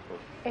a sample?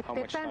 It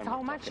depends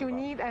how much you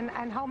need and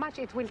how much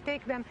it will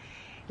take them.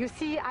 You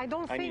see, I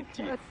don't think...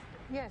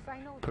 Yes,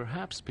 I know.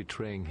 Perhaps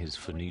betraying his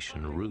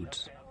Phoenician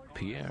roots,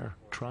 Pierre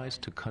tries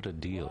to cut a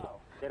deal.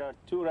 There are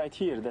two right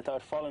here that are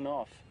falling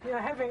off. You're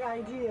having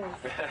ideas.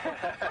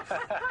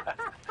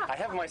 I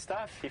have my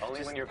stuff.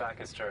 Only when your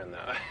back is turned,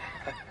 though.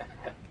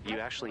 You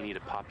actually need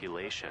a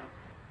population.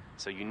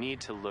 So you need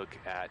to look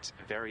at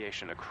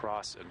variation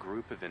across a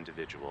group of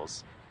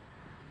individuals,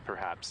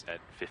 perhaps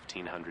at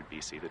 1500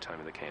 BC, the time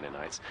of the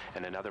Canaanites,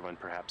 and another one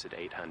perhaps at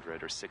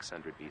 800 or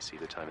 600 BC,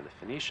 the time of the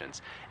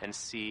Phoenicians, and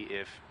see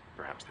if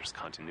perhaps there's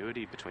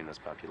continuity between those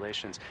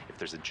populations, if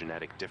there's a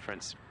genetic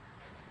difference.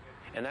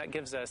 And that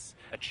gives us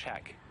a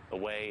check, a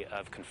way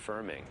of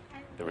confirming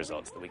the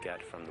results that we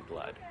get from the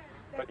blood.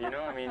 But you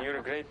know, I mean, you're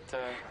a great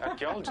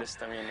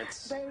archaeologist. I mean,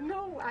 it's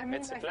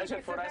a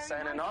pleasure for us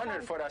and an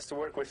honor for us to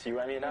work with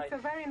you. I mean, it's a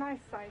very nice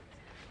site.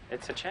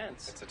 It's a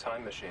chance. It's a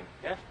time machine.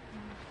 Yeah.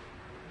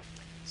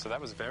 So that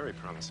was very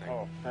promising.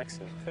 Oh,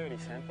 excellent. 30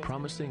 samples.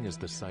 Promising as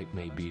the site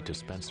may be to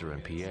Spencer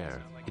and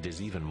Pierre, it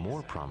is even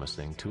more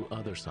promising to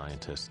other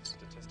scientists.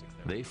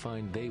 They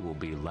find they will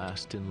be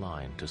last in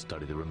line to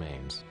study the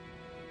remains.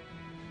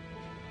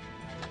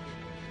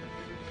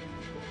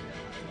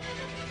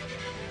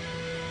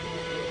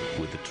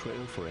 With the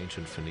trail for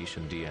ancient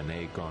Phoenician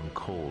DNA gone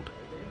cold,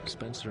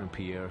 Spencer and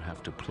Pierre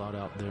have to plot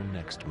out their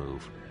next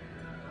move.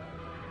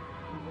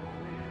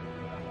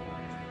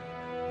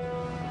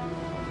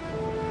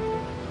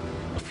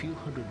 A few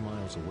hundred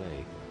miles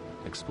away,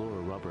 explorer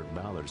Robert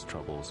Ballard's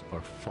troubles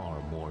are far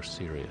more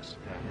serious.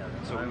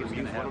 So we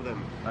can use one of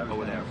them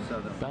over there.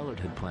 Ballard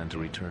had planned to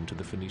return to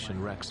the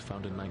Phoenician wrecks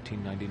found in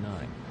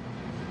 1999.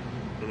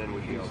 And then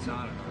we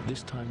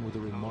This time with a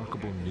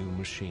remarkable new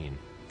machine,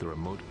 the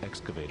remote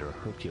excavator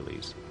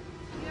Hercules.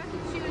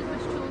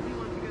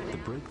 The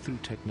breakthrough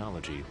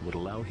technology would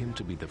allow him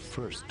to be the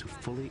first to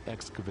fully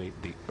excavate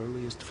the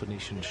earliest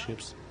Phoenician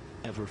ships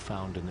ever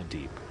found in the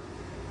deep.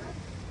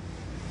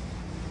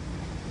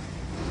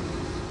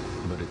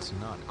 But it's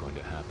not going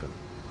to happen.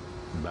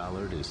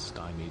 Ballard is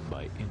stymied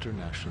by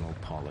international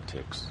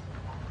politics.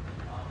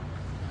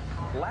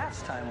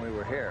 Last time we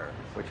were here,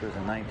 which was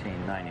in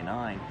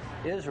 1999,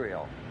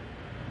 Israel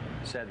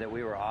said that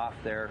we were off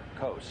their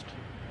coast.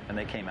 And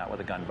they came out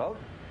with a gunboat,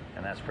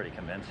 and that's pretty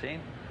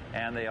convincing.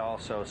 And they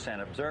also sent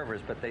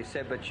observers, but they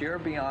said, but you're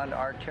beyond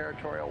our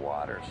territorial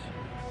waters.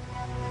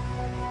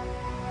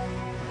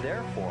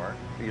 Therefore,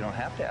 you don't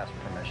have to ask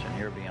permission.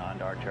 You're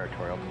beyond our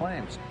territorial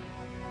claims.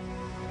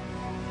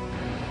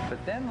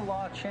 But then the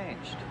law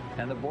changed,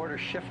 and the border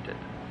shifted,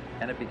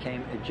 and it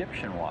became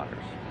Egyptian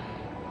waters.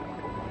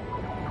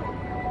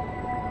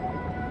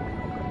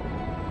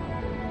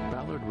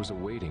 Ballard was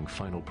awaiting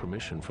final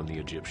permission from the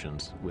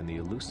Egyptians when the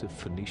elusive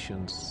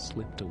Phoenicians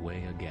slipped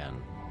away again.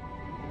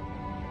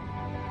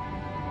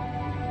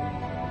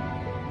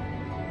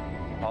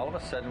 All of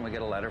a sudden, we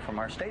get a letter from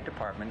our State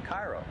Department in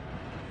Cairo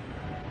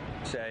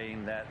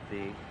saying that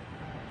the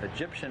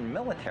Egyptian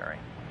military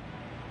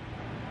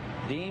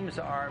deems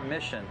our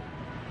mission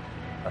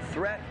a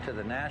threat to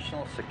the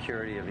national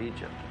security of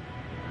Egypt.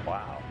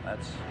 Wow,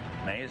 that's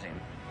amazing.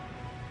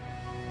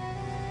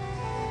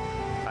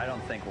 I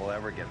don't think we'll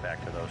ever get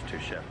back to those two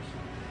ships.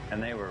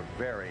 And they were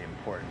very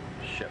important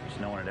ships.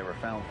 No one had ever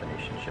found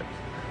Phoenician ships.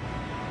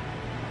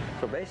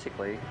 So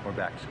basically, we're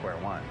back to square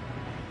one.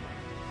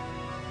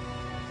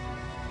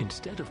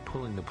 Instead of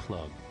pulling the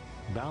plug,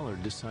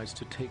 Ballard decides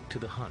to take to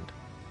the hunt.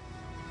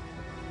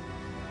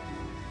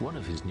 One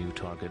of his new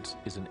targets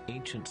is an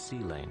ancient sea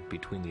lane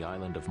between the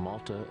island of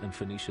Malta and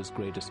Phoenicia's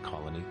greatest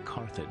colony,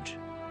 Carthage.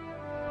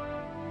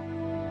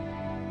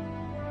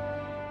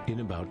 In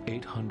about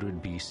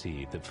 800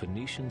 BC, the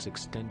Phoenicians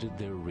extended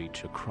their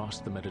reach across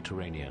the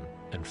Mediterranean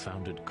and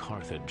founded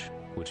Carthage,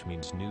 which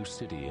means new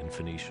city in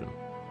Phoenician.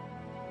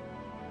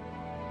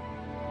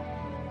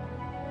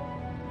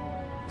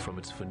 From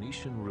its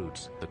Phoenician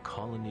roots, the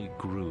colony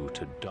grew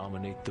to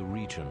dominate the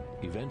region,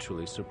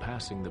 eventually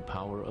surpassing the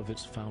power of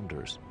its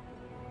founders.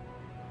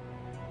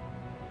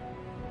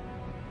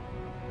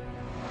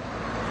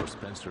 For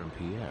Spencer and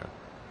Pierre,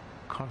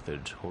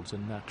 Carthage holds a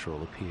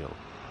natural appeal.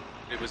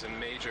 It was a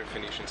major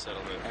Phoenician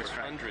settlement for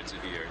hundreds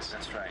of years.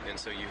 That's right. And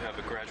so you have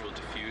a gradual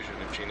diffusion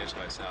of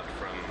genotypes out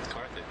from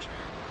Carthage.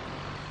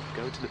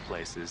 Go to the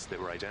places that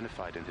were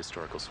identified in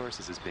historical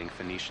sources as being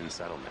Phoenician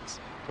settlements,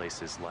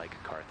 places like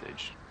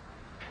Carthage.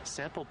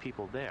 Sample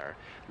people there,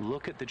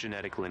 look at the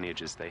genetic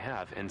lineages they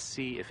have, and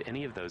see if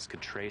any of those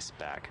could trace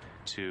back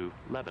to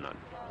Lebanon.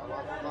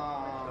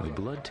 The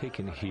blood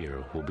taken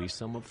here will be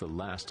some of the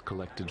last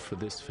collected for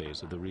this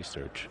phase of the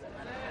research.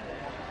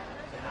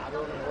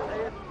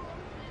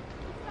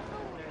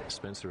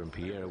 Spencer and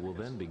Pierre will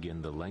then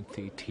begin the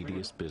lengthy,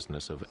 tedious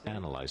business of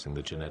analyzing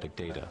the genetic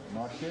data.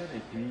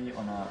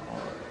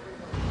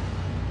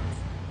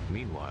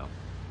 Meanwhile,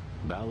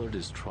 Ballard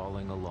is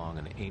trawling along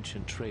an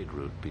ancient trade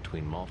route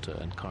between Malta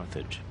and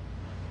Carthage.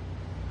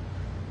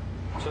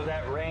 So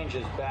that range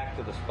is back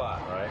to the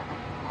spot,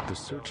 right? The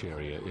search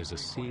area is a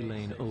sea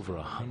lane over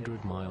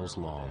 100 miles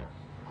long,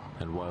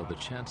 and while the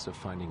chance of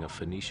finding a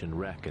Phoenician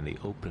wreck in the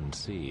open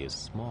sea is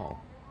small,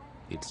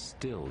 it's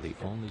still the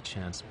only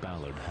chance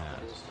Ballard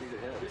has.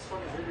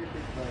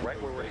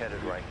 Right where we're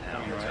headed right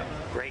now. Right.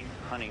 Great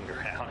hunting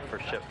ground for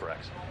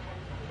shipwrecks.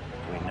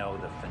 We know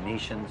the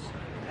Phoenicians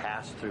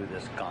passed through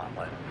this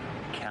gauntlet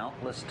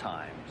countless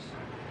times,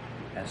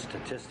 and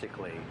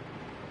statistically,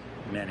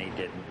 many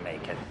didn't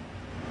make it.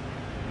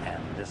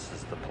 And this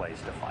is the place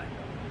to find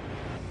them.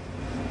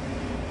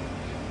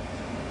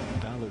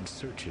 Ballard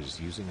searches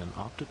using an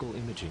optical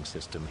imaging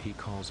system he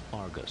calls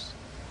Argus.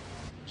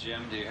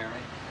 Jim, do you hear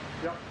me?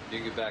 Yep. You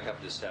can get back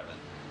up to 7.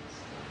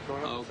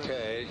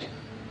 Okay.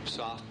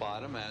 Soft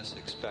bottom as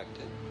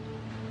expected.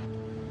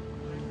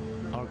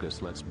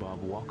 Argus lets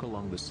Bob walk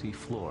along the sea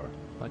floor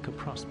like a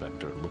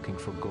prospector looking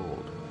for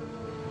gold.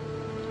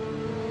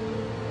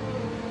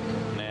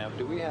 Nav,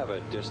 do we have a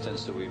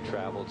distance that we've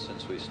traveled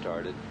since we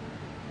started?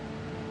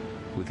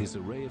 With his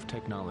array of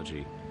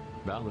technology,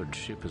 Ballard's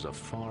ship is a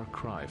far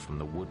cry from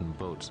the wooden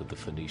boats of the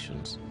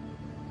Phoenicians.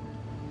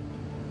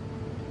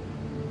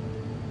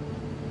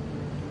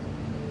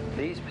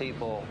 These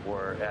people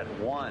were at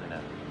one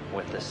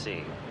with the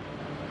sea.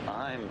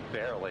 I'm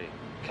barely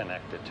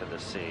connected to the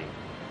sea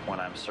when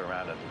I'm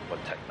surrounded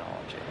with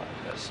technology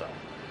like this. So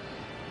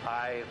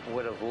I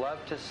would have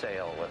loved to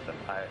sail with them.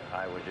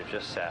 I would have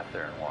just sat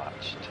there and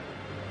watched.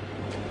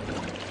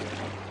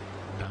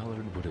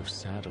 Ballard would have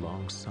sat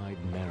alongside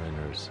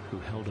mariners who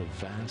held a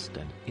vast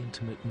and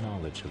intimate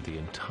knowledge of the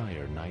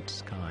entire night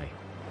sky.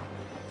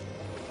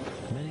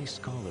 Many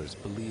scholars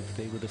believe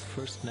they were the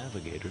first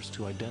navigators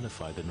to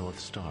identify the North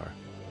Star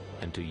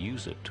and to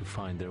use it to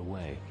find their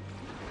way.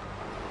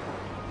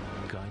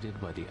 Guided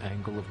by the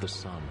angle of the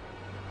sun,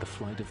 the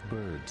flight of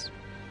birds,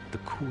 the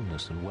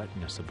coolness and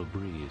wetness of a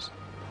breeze,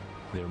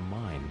 their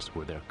minds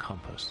were their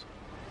compass.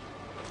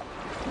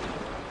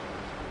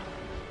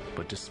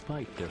 But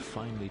despite their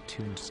finely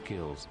tuned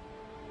skills,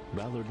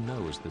 Ballard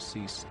knows the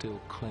sea still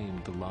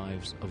claimed the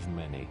lives of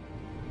many.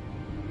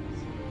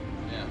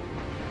 Yeah,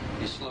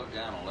 he slowed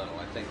down a little,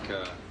 I think.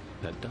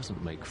 That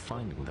doesn't make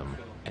finding them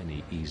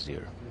any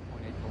easier.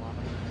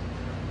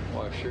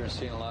 Well, I've sure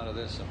seen a lot of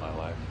this in my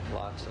life.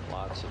 Lots and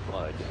lots of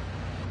mud.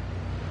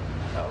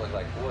 That looked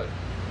like wood.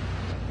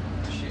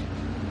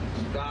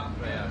 Stop,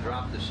 man.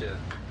 Drop the ship.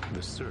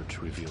 The search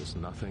reveals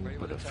nothing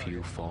but a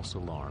few false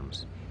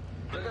alarms.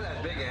 Look at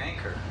that big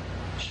anchor.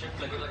 Ship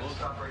like a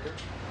stop right there.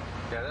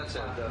 Yeah, that's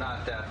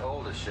not that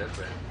old a ship,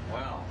 but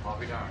well, I'll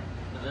be darned.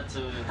 That's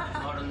a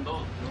modern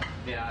boat, no?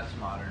 Yeah, it's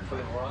modern. For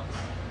the world.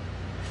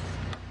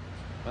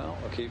 Well,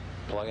 we'll keep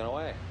plugging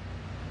away.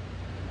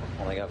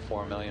 Only got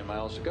 4 million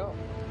miles to go.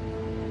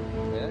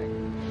 Yeah.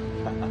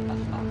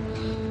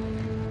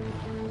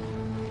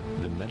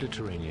 The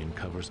Mediterranean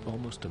covers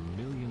almost 1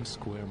 million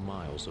square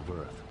miles of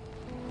Earth.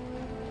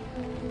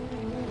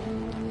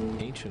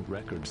 Ancient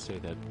records say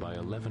that by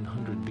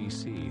 1100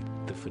 BC,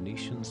 the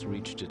Phoenicians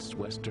reached its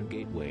western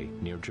gateway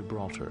near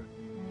Gibraltar.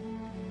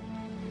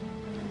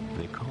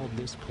 They called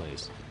this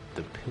place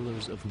the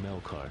Pillars of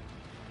Melkart,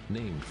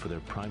 named for their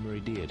primary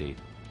deity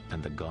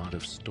and the god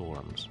of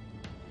storms.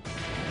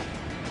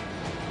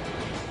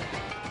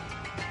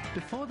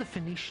 Before the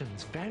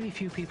Phoenicians, very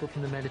few people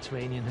from the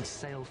Mediterranean had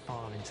sailed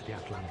far into the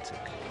Atlantic.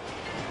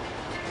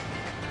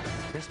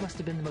 This must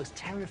have been the most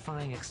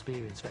terrifying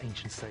experience for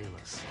ancient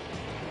sailors.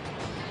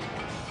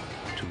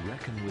 To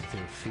reckon with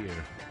their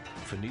fear,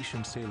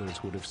 Phoenician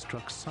sailors would have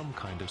struck some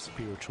kind of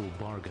spiritual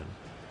bargain.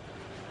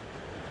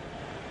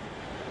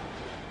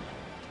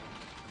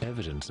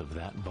 Evidence of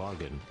that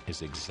bargain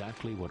is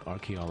exactly what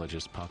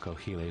archaeologist Paco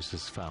Giles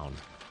has found.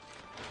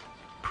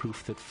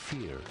 Proof that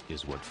fear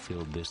is what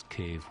filled this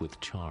cave with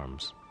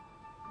charms.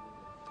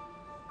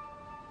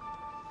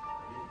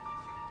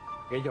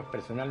 The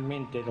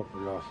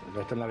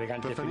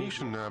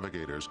Phoenician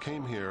navigators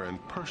came here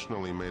and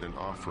personally made an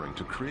offering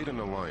to create an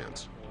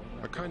alliance,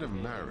 a kind of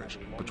marriage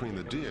between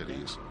the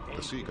deities,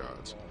 the sea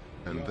gods,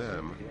 and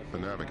them, the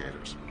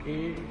navigators.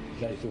 Y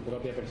la de su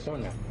propia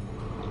persona.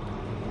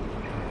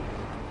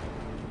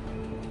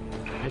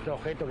 Estos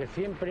objetos que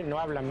siempre no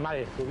hablan más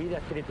de su vida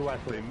espiritual.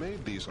 They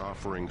made these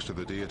offerings to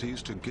the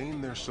deities to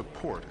gain their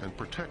support and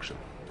protection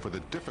for the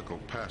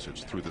difficult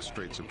passage through the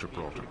Straits of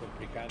Gibraltar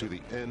to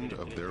the end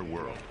of their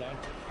world.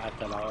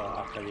 Hasta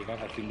llegar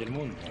al fin del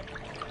mundo.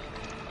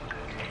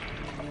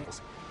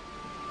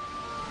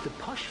 The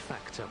push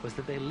factor was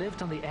that they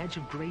lived on the edge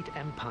of great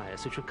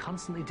empires which were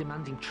constantly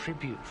demanding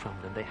tribute from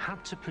them. They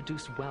had to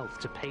produce wealth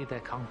to pay their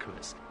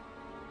conquerors.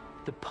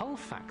 The pull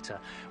factor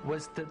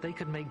was that they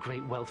could make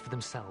great wealth for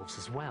themselves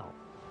as well.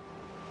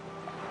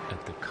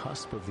 At the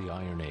cusp of the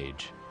Iron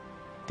Age,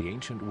 the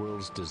ancient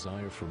world's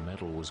desire for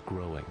metal was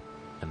growing,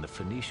 and the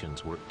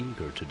Phoenicians were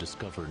eager to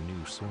discover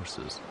new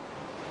sources.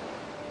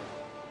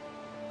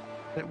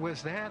 It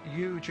was that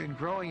huge and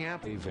growing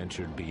up. They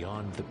ventured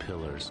beyond the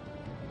pillars.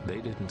 They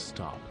didn't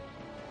stop.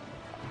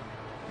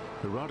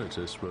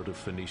 Herodotus wrote of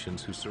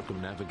Phoenicians who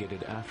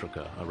circumnavigated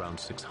Africa around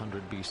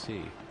 600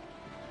 BC,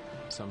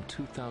 some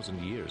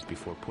 2,000 years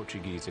before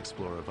Portuguese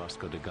explorer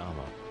Vasco da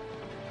Gama.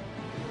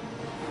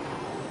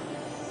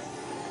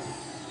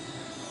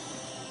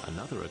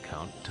 Another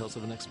account tells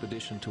of an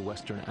expedition to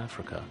Western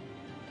Africa.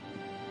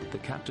 The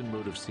captain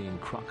wrote of seeing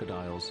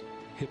crocodiles,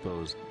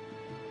 hippos,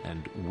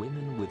 and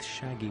women with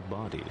shaggy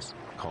bodies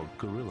called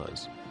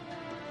gorillas.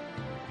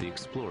 The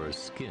explorers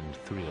skinned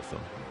 3 of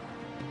them.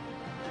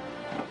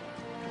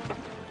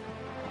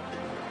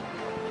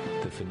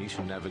 The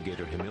Phoenician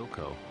navigator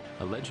Himilco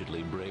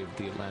allegedly braved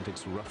the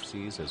Atlantic's rough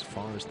seas as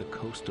far as the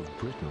coast of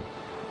Britain,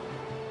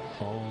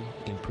 all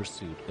in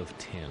pursuit of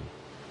tin.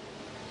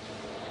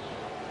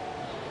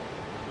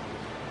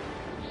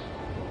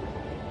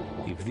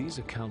 If these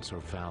accounts are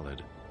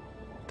valid,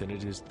 then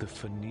it is the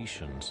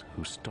Phoenicians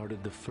who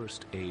started the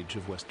first age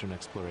of Western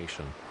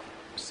exploration,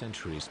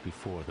 centuries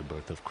before the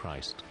birth of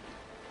Christ.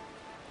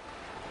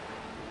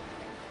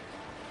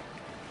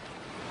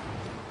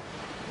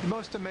 The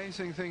most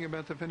amazing thing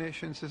about the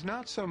Phoenicians is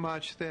not so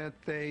much that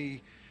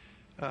they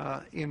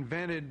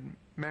invented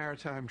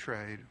maritime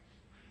trade,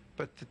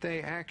 but that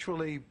they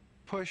actually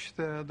pushed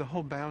the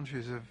whole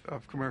boundaries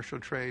of commercial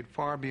trade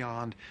far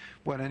beyond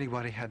what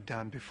anybody had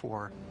done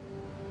before.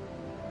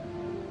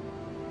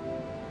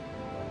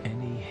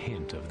 Any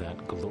hint of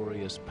that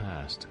glorious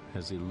past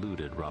has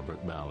eluded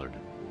Robert Ballard.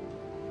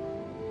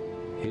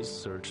 His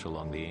search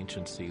along the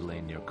ancient sea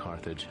lane near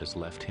Carthage has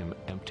left him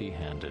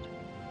empty-handed.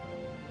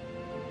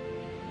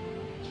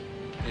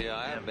 Yeah,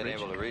 I haven't been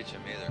able to reach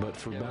him either. But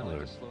for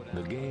Ballard,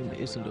 the game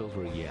isn't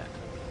over yet.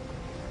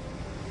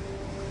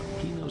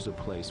 He knows a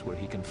place where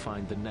he can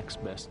find the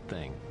next best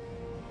thing,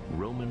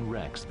 Roman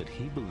wrecks that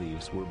he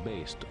believes were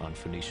based on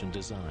Phoenician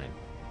design.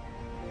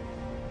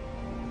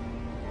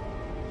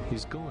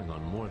 He's going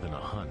on more than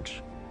a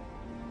hunch.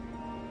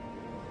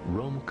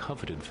 Rome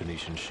coveted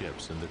Phoenician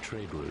ships and the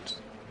trade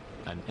routes,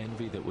 an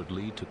envy that would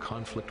lead to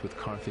conflict with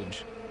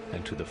Carthage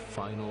and to the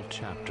final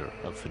chapter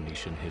of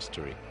Phoenician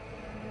history.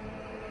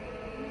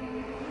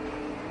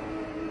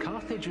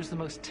 Carthage was the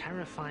most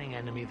terrifying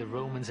enemy the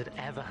Romans had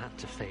ever had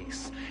to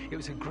face. It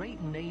was a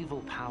great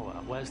naval power,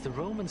 whereas the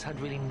Romans had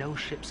really no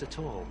ships at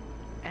all.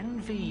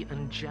 Envy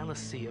and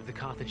jealousy of the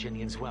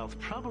Carthaginians' wealth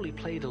probably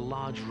played a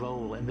large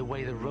role in the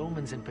way the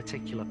Romans in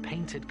particular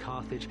painted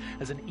Carthage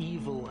as an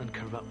evil and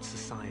corrupt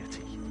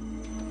society.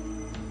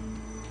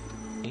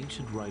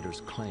 Ancient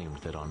writers claimed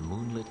that on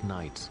moonlit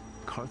nights,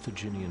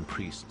 Carthaginian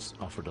priests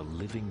offered a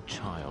living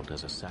child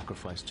as a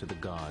sacrifice to the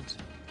gods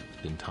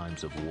in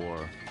times of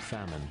war,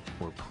 famine,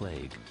 or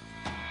plague.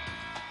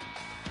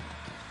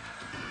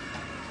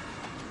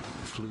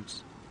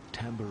 Flutes,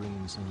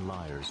 tambourines, and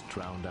lyres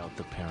drowned out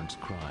the parents'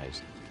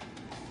 cries.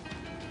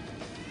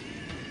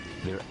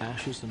 Their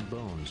ashes and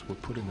bones were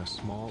put in a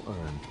small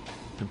urn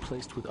and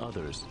placed with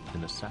others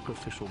in the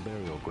sacrificial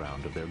burial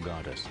ground of their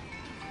goddess.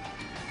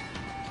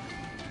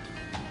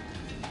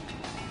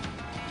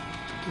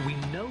 We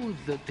know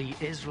that the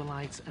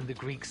Israelites and the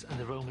Greeks and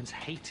the Romans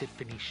hated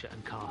Phoenicia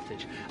and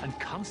Carthage and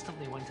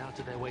constantly went out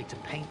of their way to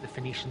paint the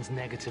Phoenicians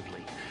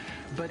negatively.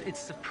 But it's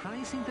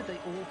surprising that they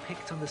all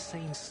picked on the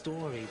same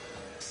story.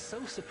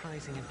 So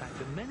surprising, in fact,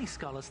 that many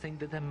scholars think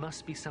that there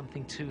must be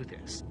something to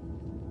this.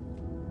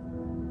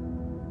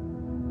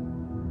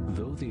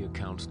 Though the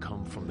accounts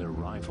come from their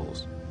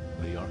rivals,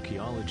 the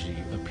archaeology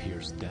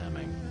appears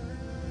damning.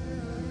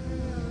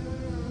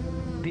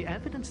 The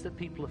evidence that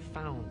people have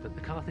found that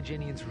the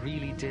Carthaginians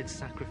really did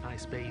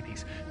sacrifice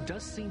babies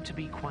does seem to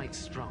be quite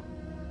strong.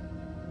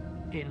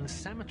 In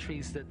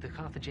cemeteries that the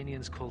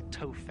Carthaginians called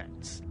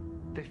tophets,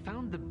 they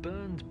found the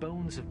burned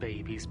bones of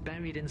babies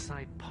buried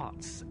inside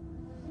pots.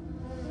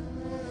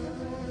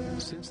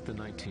 Since the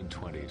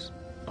 1920s,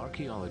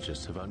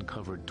 archaeologists have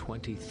uncovered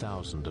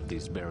 20,000 of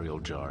these burial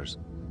jars.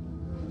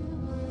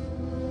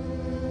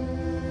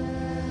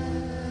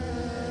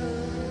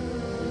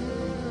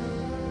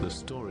 The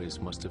stories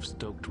must have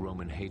stoked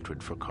Roman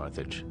hatred for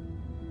Carthage.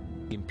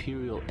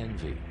 Imperial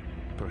envy,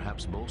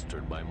 perhaps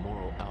bolstered by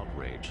moral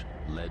outrage,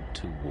 led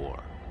to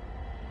war.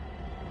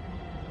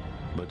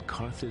 But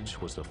Carthage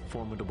was a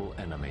formidable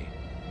enemy.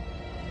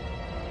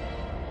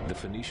 The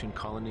Phoenician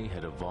colony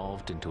had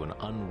evolved into an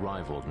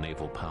unrivaled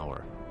naval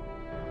power.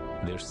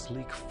 Their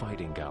sleek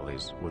fighting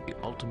galleys were the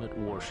ultimate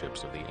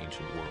warships of the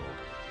ancient world.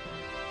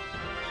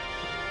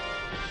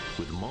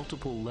 With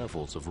multiple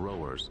levels of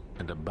rowers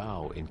and a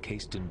bow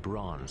encased in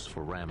bronze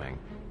for ramming,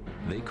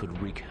 they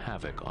could wreak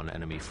havoc on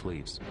enemy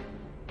fleets.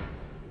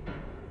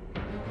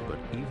 But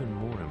even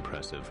more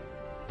impressive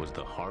was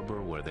the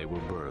harbor where they were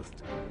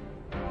birthed.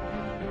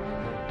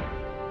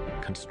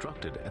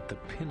 Constructed at the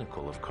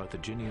pinnacle of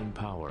Carthaginian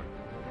power,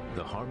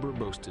 the harbor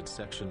boasted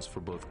sections for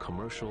both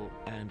commercial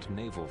and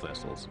naval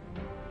vessels.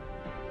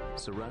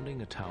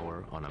 Surrounding a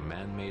tower on a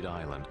man-made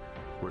island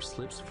were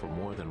slips for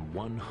more than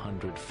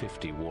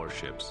 150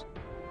 warships.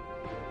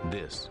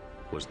 This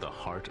was the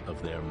heart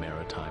of their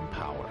maritime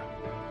power.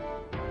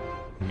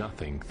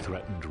 Nothing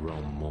threatened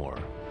Rome more.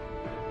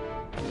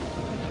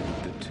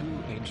 The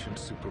two ancient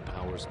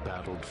superpowers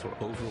battled for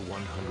over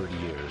 100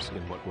 years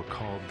in what were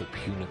called the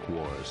Punic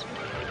Wars.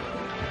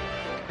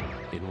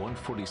 In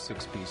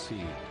 146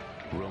 BC,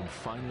 Rome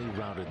finally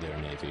routed their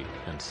navy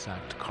and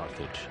sacked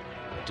Carthage,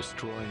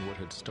 destroying what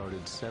had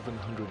started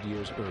 700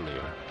 years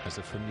earlier as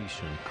a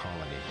Phoenician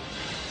colony.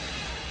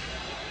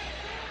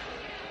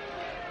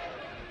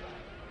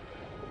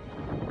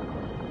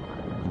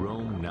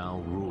 Rome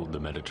now ruled the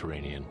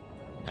Mediterranean,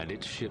 and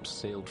its ships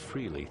sailed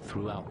freely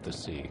throughout the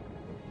sea.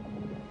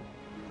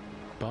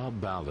 Bob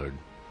Ballard,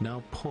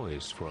 now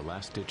poised for a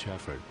last-ditch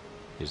effort,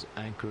 is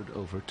anchored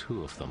over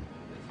two of them.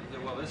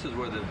 Well, this is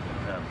where the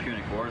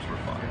Punic Wars were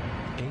fought.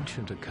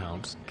 Ancient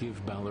accounts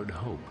give Ballard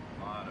hope.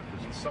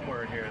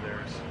 Somewhere in here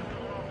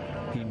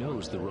He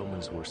knows the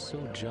Romans were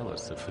so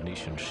jealous of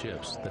Phoenician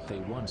ships that they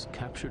once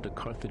captured a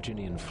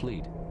Carthaginian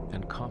fleet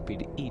and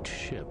copied each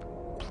ship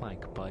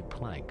plank by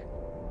plank.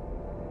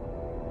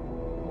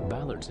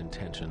 Ballard's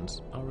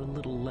intentions are a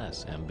little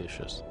less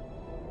ambitious.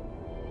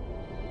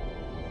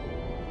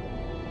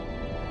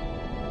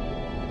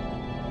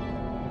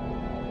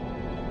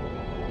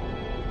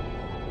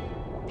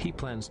 He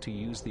plans to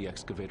use the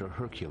excavator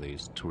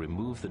Hercules to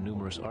remove the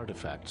numerous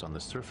artifacts on the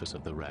surface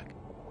of the wreck.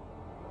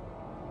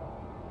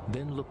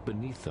 Then look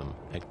beneath them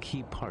at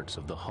key parts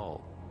of the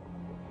hull.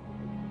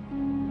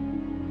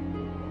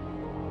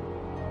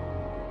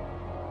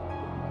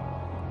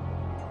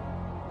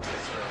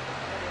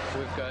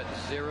 We've got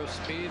 0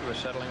 speed. We're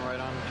settling right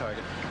on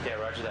target. Yeah,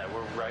 roger that.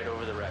 We're right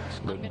over the wrecks.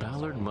 But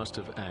Ballard must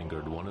have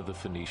angered one of the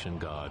Phoenician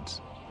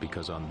gods,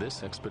 because on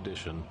this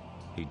expedition,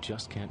 he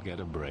just can't get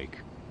a break.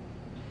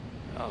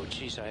 Oh,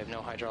 geez, I have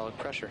no hydraulic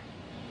pressure.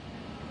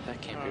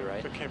 That can't be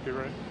right. That can't be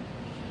right.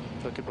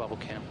 Look at bubble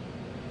cam.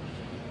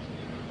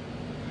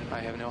 I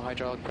have no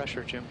hydraulic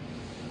pressure, Jim.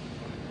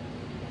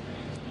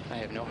 I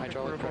have no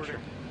hydraulic pressure.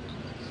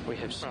 We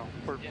have... No,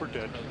 we're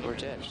dead. We're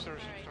dead.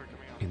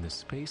 In the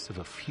space of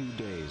a few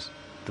days,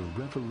 the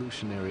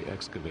revolutionary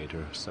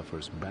excavator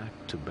suffers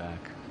back-to-back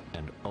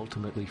and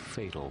ultimately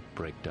fatal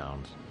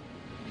breakdowns.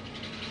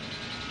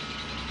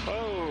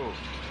 Oh!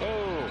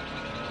 Oh!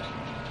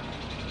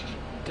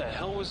 What the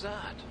hell was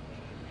that?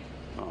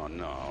 Oh,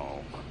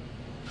 no.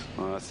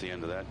 Well, that's the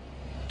end of that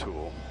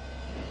tool.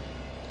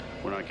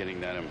 We're not getting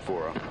that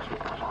amphora.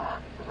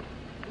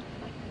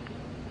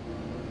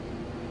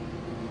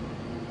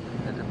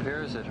 It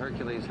appears that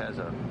Hercules has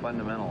a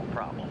fundamental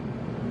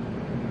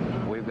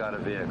problem. We've got a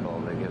vehicle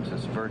that gives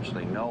us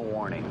virtually no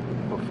warning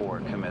before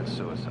it commits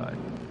suicide.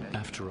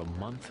 After a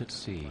month at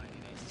sea,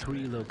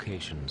 3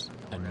 locations,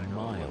 and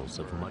miles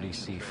of muddy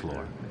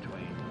seafloor,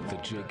 the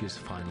jig is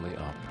finally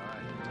up.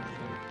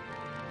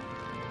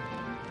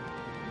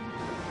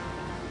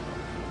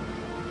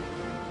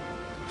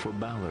 For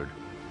Ballard,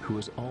 who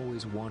has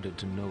always wanted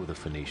to know the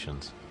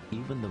Phoenicians,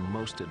 even the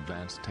most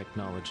advanced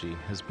technology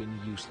has been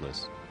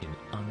useless in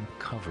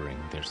uncovering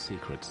their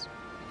secrets.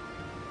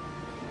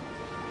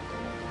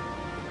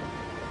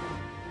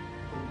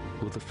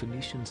 Will the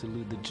Phoenicians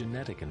elude the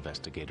genetic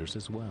investigators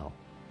as well?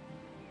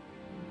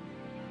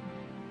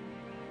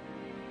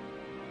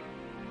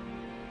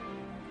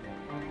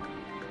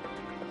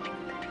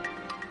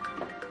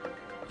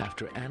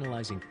 After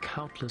analyzing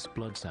countless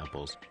blood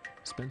samples,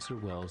 Spencer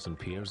Wells and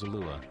Pierre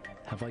Zalua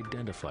have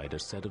identified a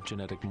set of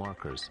genetic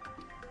markers,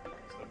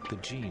 the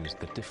genes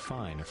that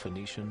define a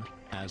Phoenician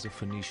as a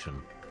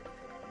Phoenician.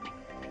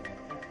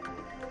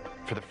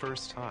 For the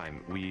first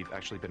time, we've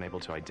actually been able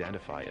to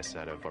identify a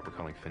set of what we're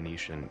calling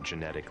Phoenician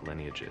genetic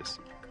lineages.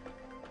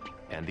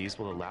 And these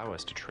will allow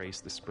us to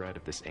trace the spread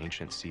of this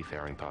ancient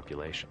seafaring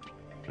population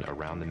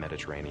around the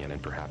Mediterranean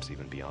and perhaps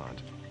even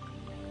beyond.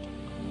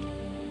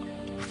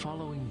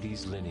 Following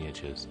these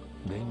lineages,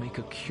 they make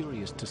a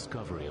curious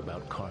discovery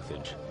about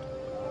Carthage.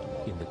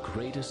 In the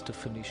greatest of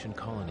Phoenician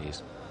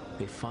colonies,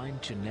 they find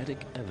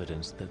genetic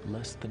evidence that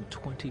less than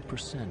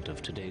 20%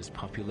 of today's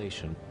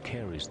population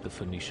carries the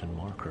Phoenician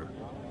marker.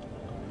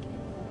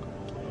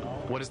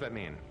 What does that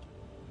mean?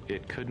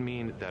 It could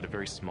mean that a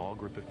very small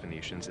group of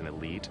Phoenicians, an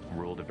elite,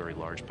 ruled a very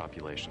large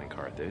population in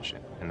Carthage,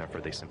 and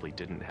therefore they simply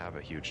didn't have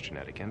a huge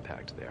genetic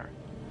impact there.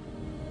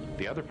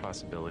 The other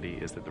possibility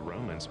is that the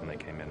Romans, when they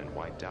came in and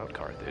wiped out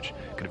Carthage,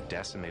 could have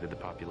decimated the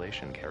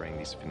population carrying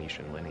these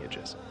Phoenician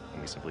lineages,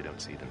 and we simply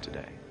don't see them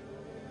today.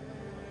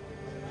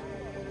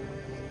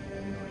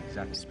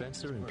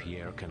 Spencer and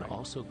Pierre can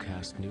also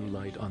cast new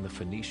light on the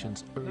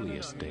Phoenicians'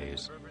 earliest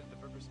days.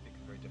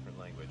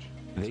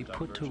 They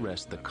put to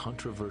rest the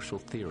controversial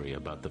theory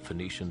about the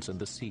Phoenicians and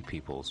the Sea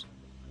Peoples.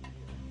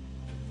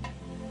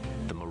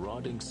 The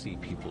marauding Sea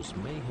Peoples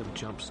may have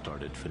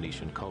jump-started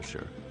Phoenician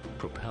culture,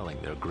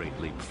 propelling their great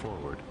leap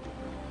forward.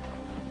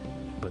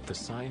 But the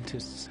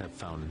scientists have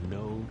found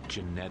no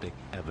genetic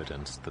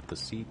evidence that the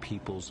Sea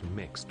Peoples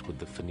mixed with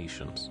the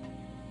Phoenicians.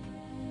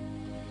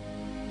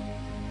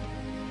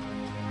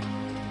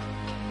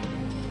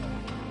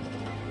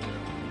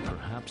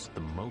 Perhaps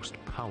the most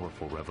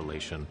powerful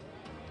revelation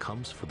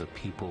comes for the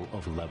people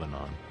of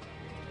Lebanon.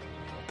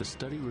 The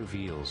study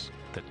reveals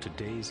that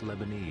today's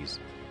Lebanese,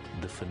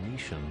 the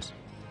Phoenicians,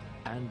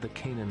 and the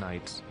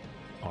Canaanites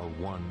are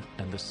one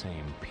and the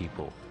same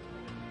people.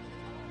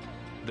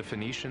 The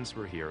Phoenicians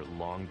were here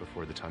long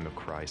before the time of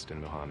Christ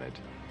and Muhammad.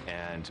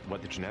 And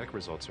what the genetic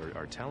results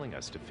are telling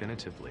us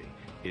definitively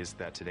is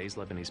that today's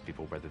Lebanese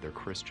people, whether they're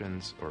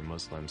Christians or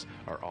Muslims,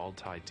 are all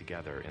tied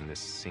together in this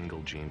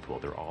single gene pool.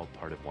 They're all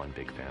part of one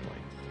big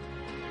family.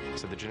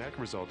 So the genetic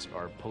results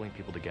are pulling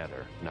people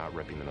together, not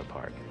ripping them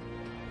apart.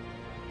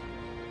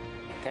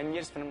 10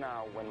 years from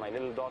now, when my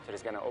little daughter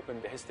is going to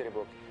open the history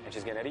book and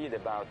she's going to read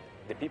about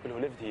the people who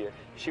lived here,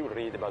 she will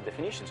read about the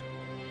Phoenicians.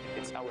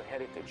 It's our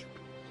heritage.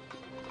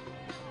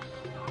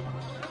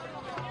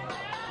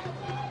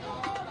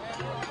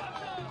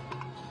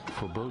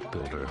 For boat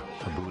builder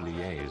Abu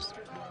Liez,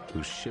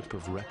 whose ship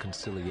of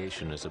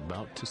reconciliation is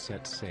about to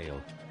set sail,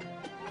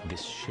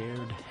 this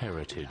shared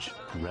heritage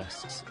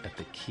rests at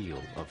the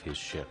keel of his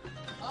ship.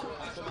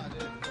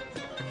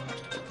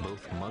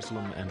 Both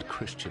Muslim and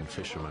Christian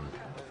fishermen,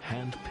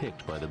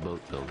 hand-picked by the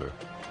boat builder,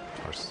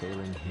 are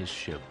sailing his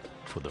ship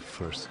for the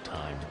first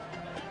time.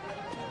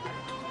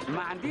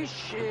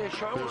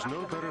 There's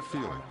no better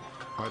feeling.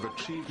 I've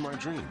achieved my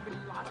dream.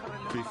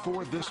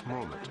 Before this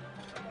moment,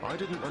 I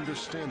didn't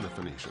understand the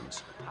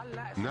Phoenicians.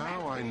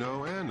 Now I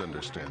know and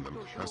understand them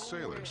as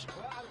sailors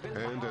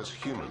and as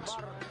humans.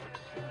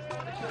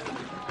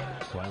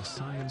 While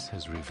science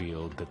has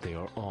revealed that they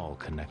are all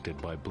connected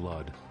by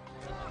blood,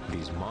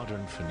 these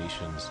modern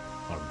Phoenicians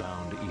are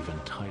bound even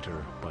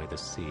tighter by the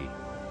sea.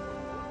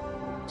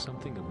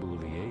 Something Abu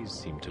Liez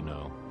seemed to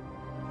know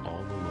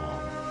all along.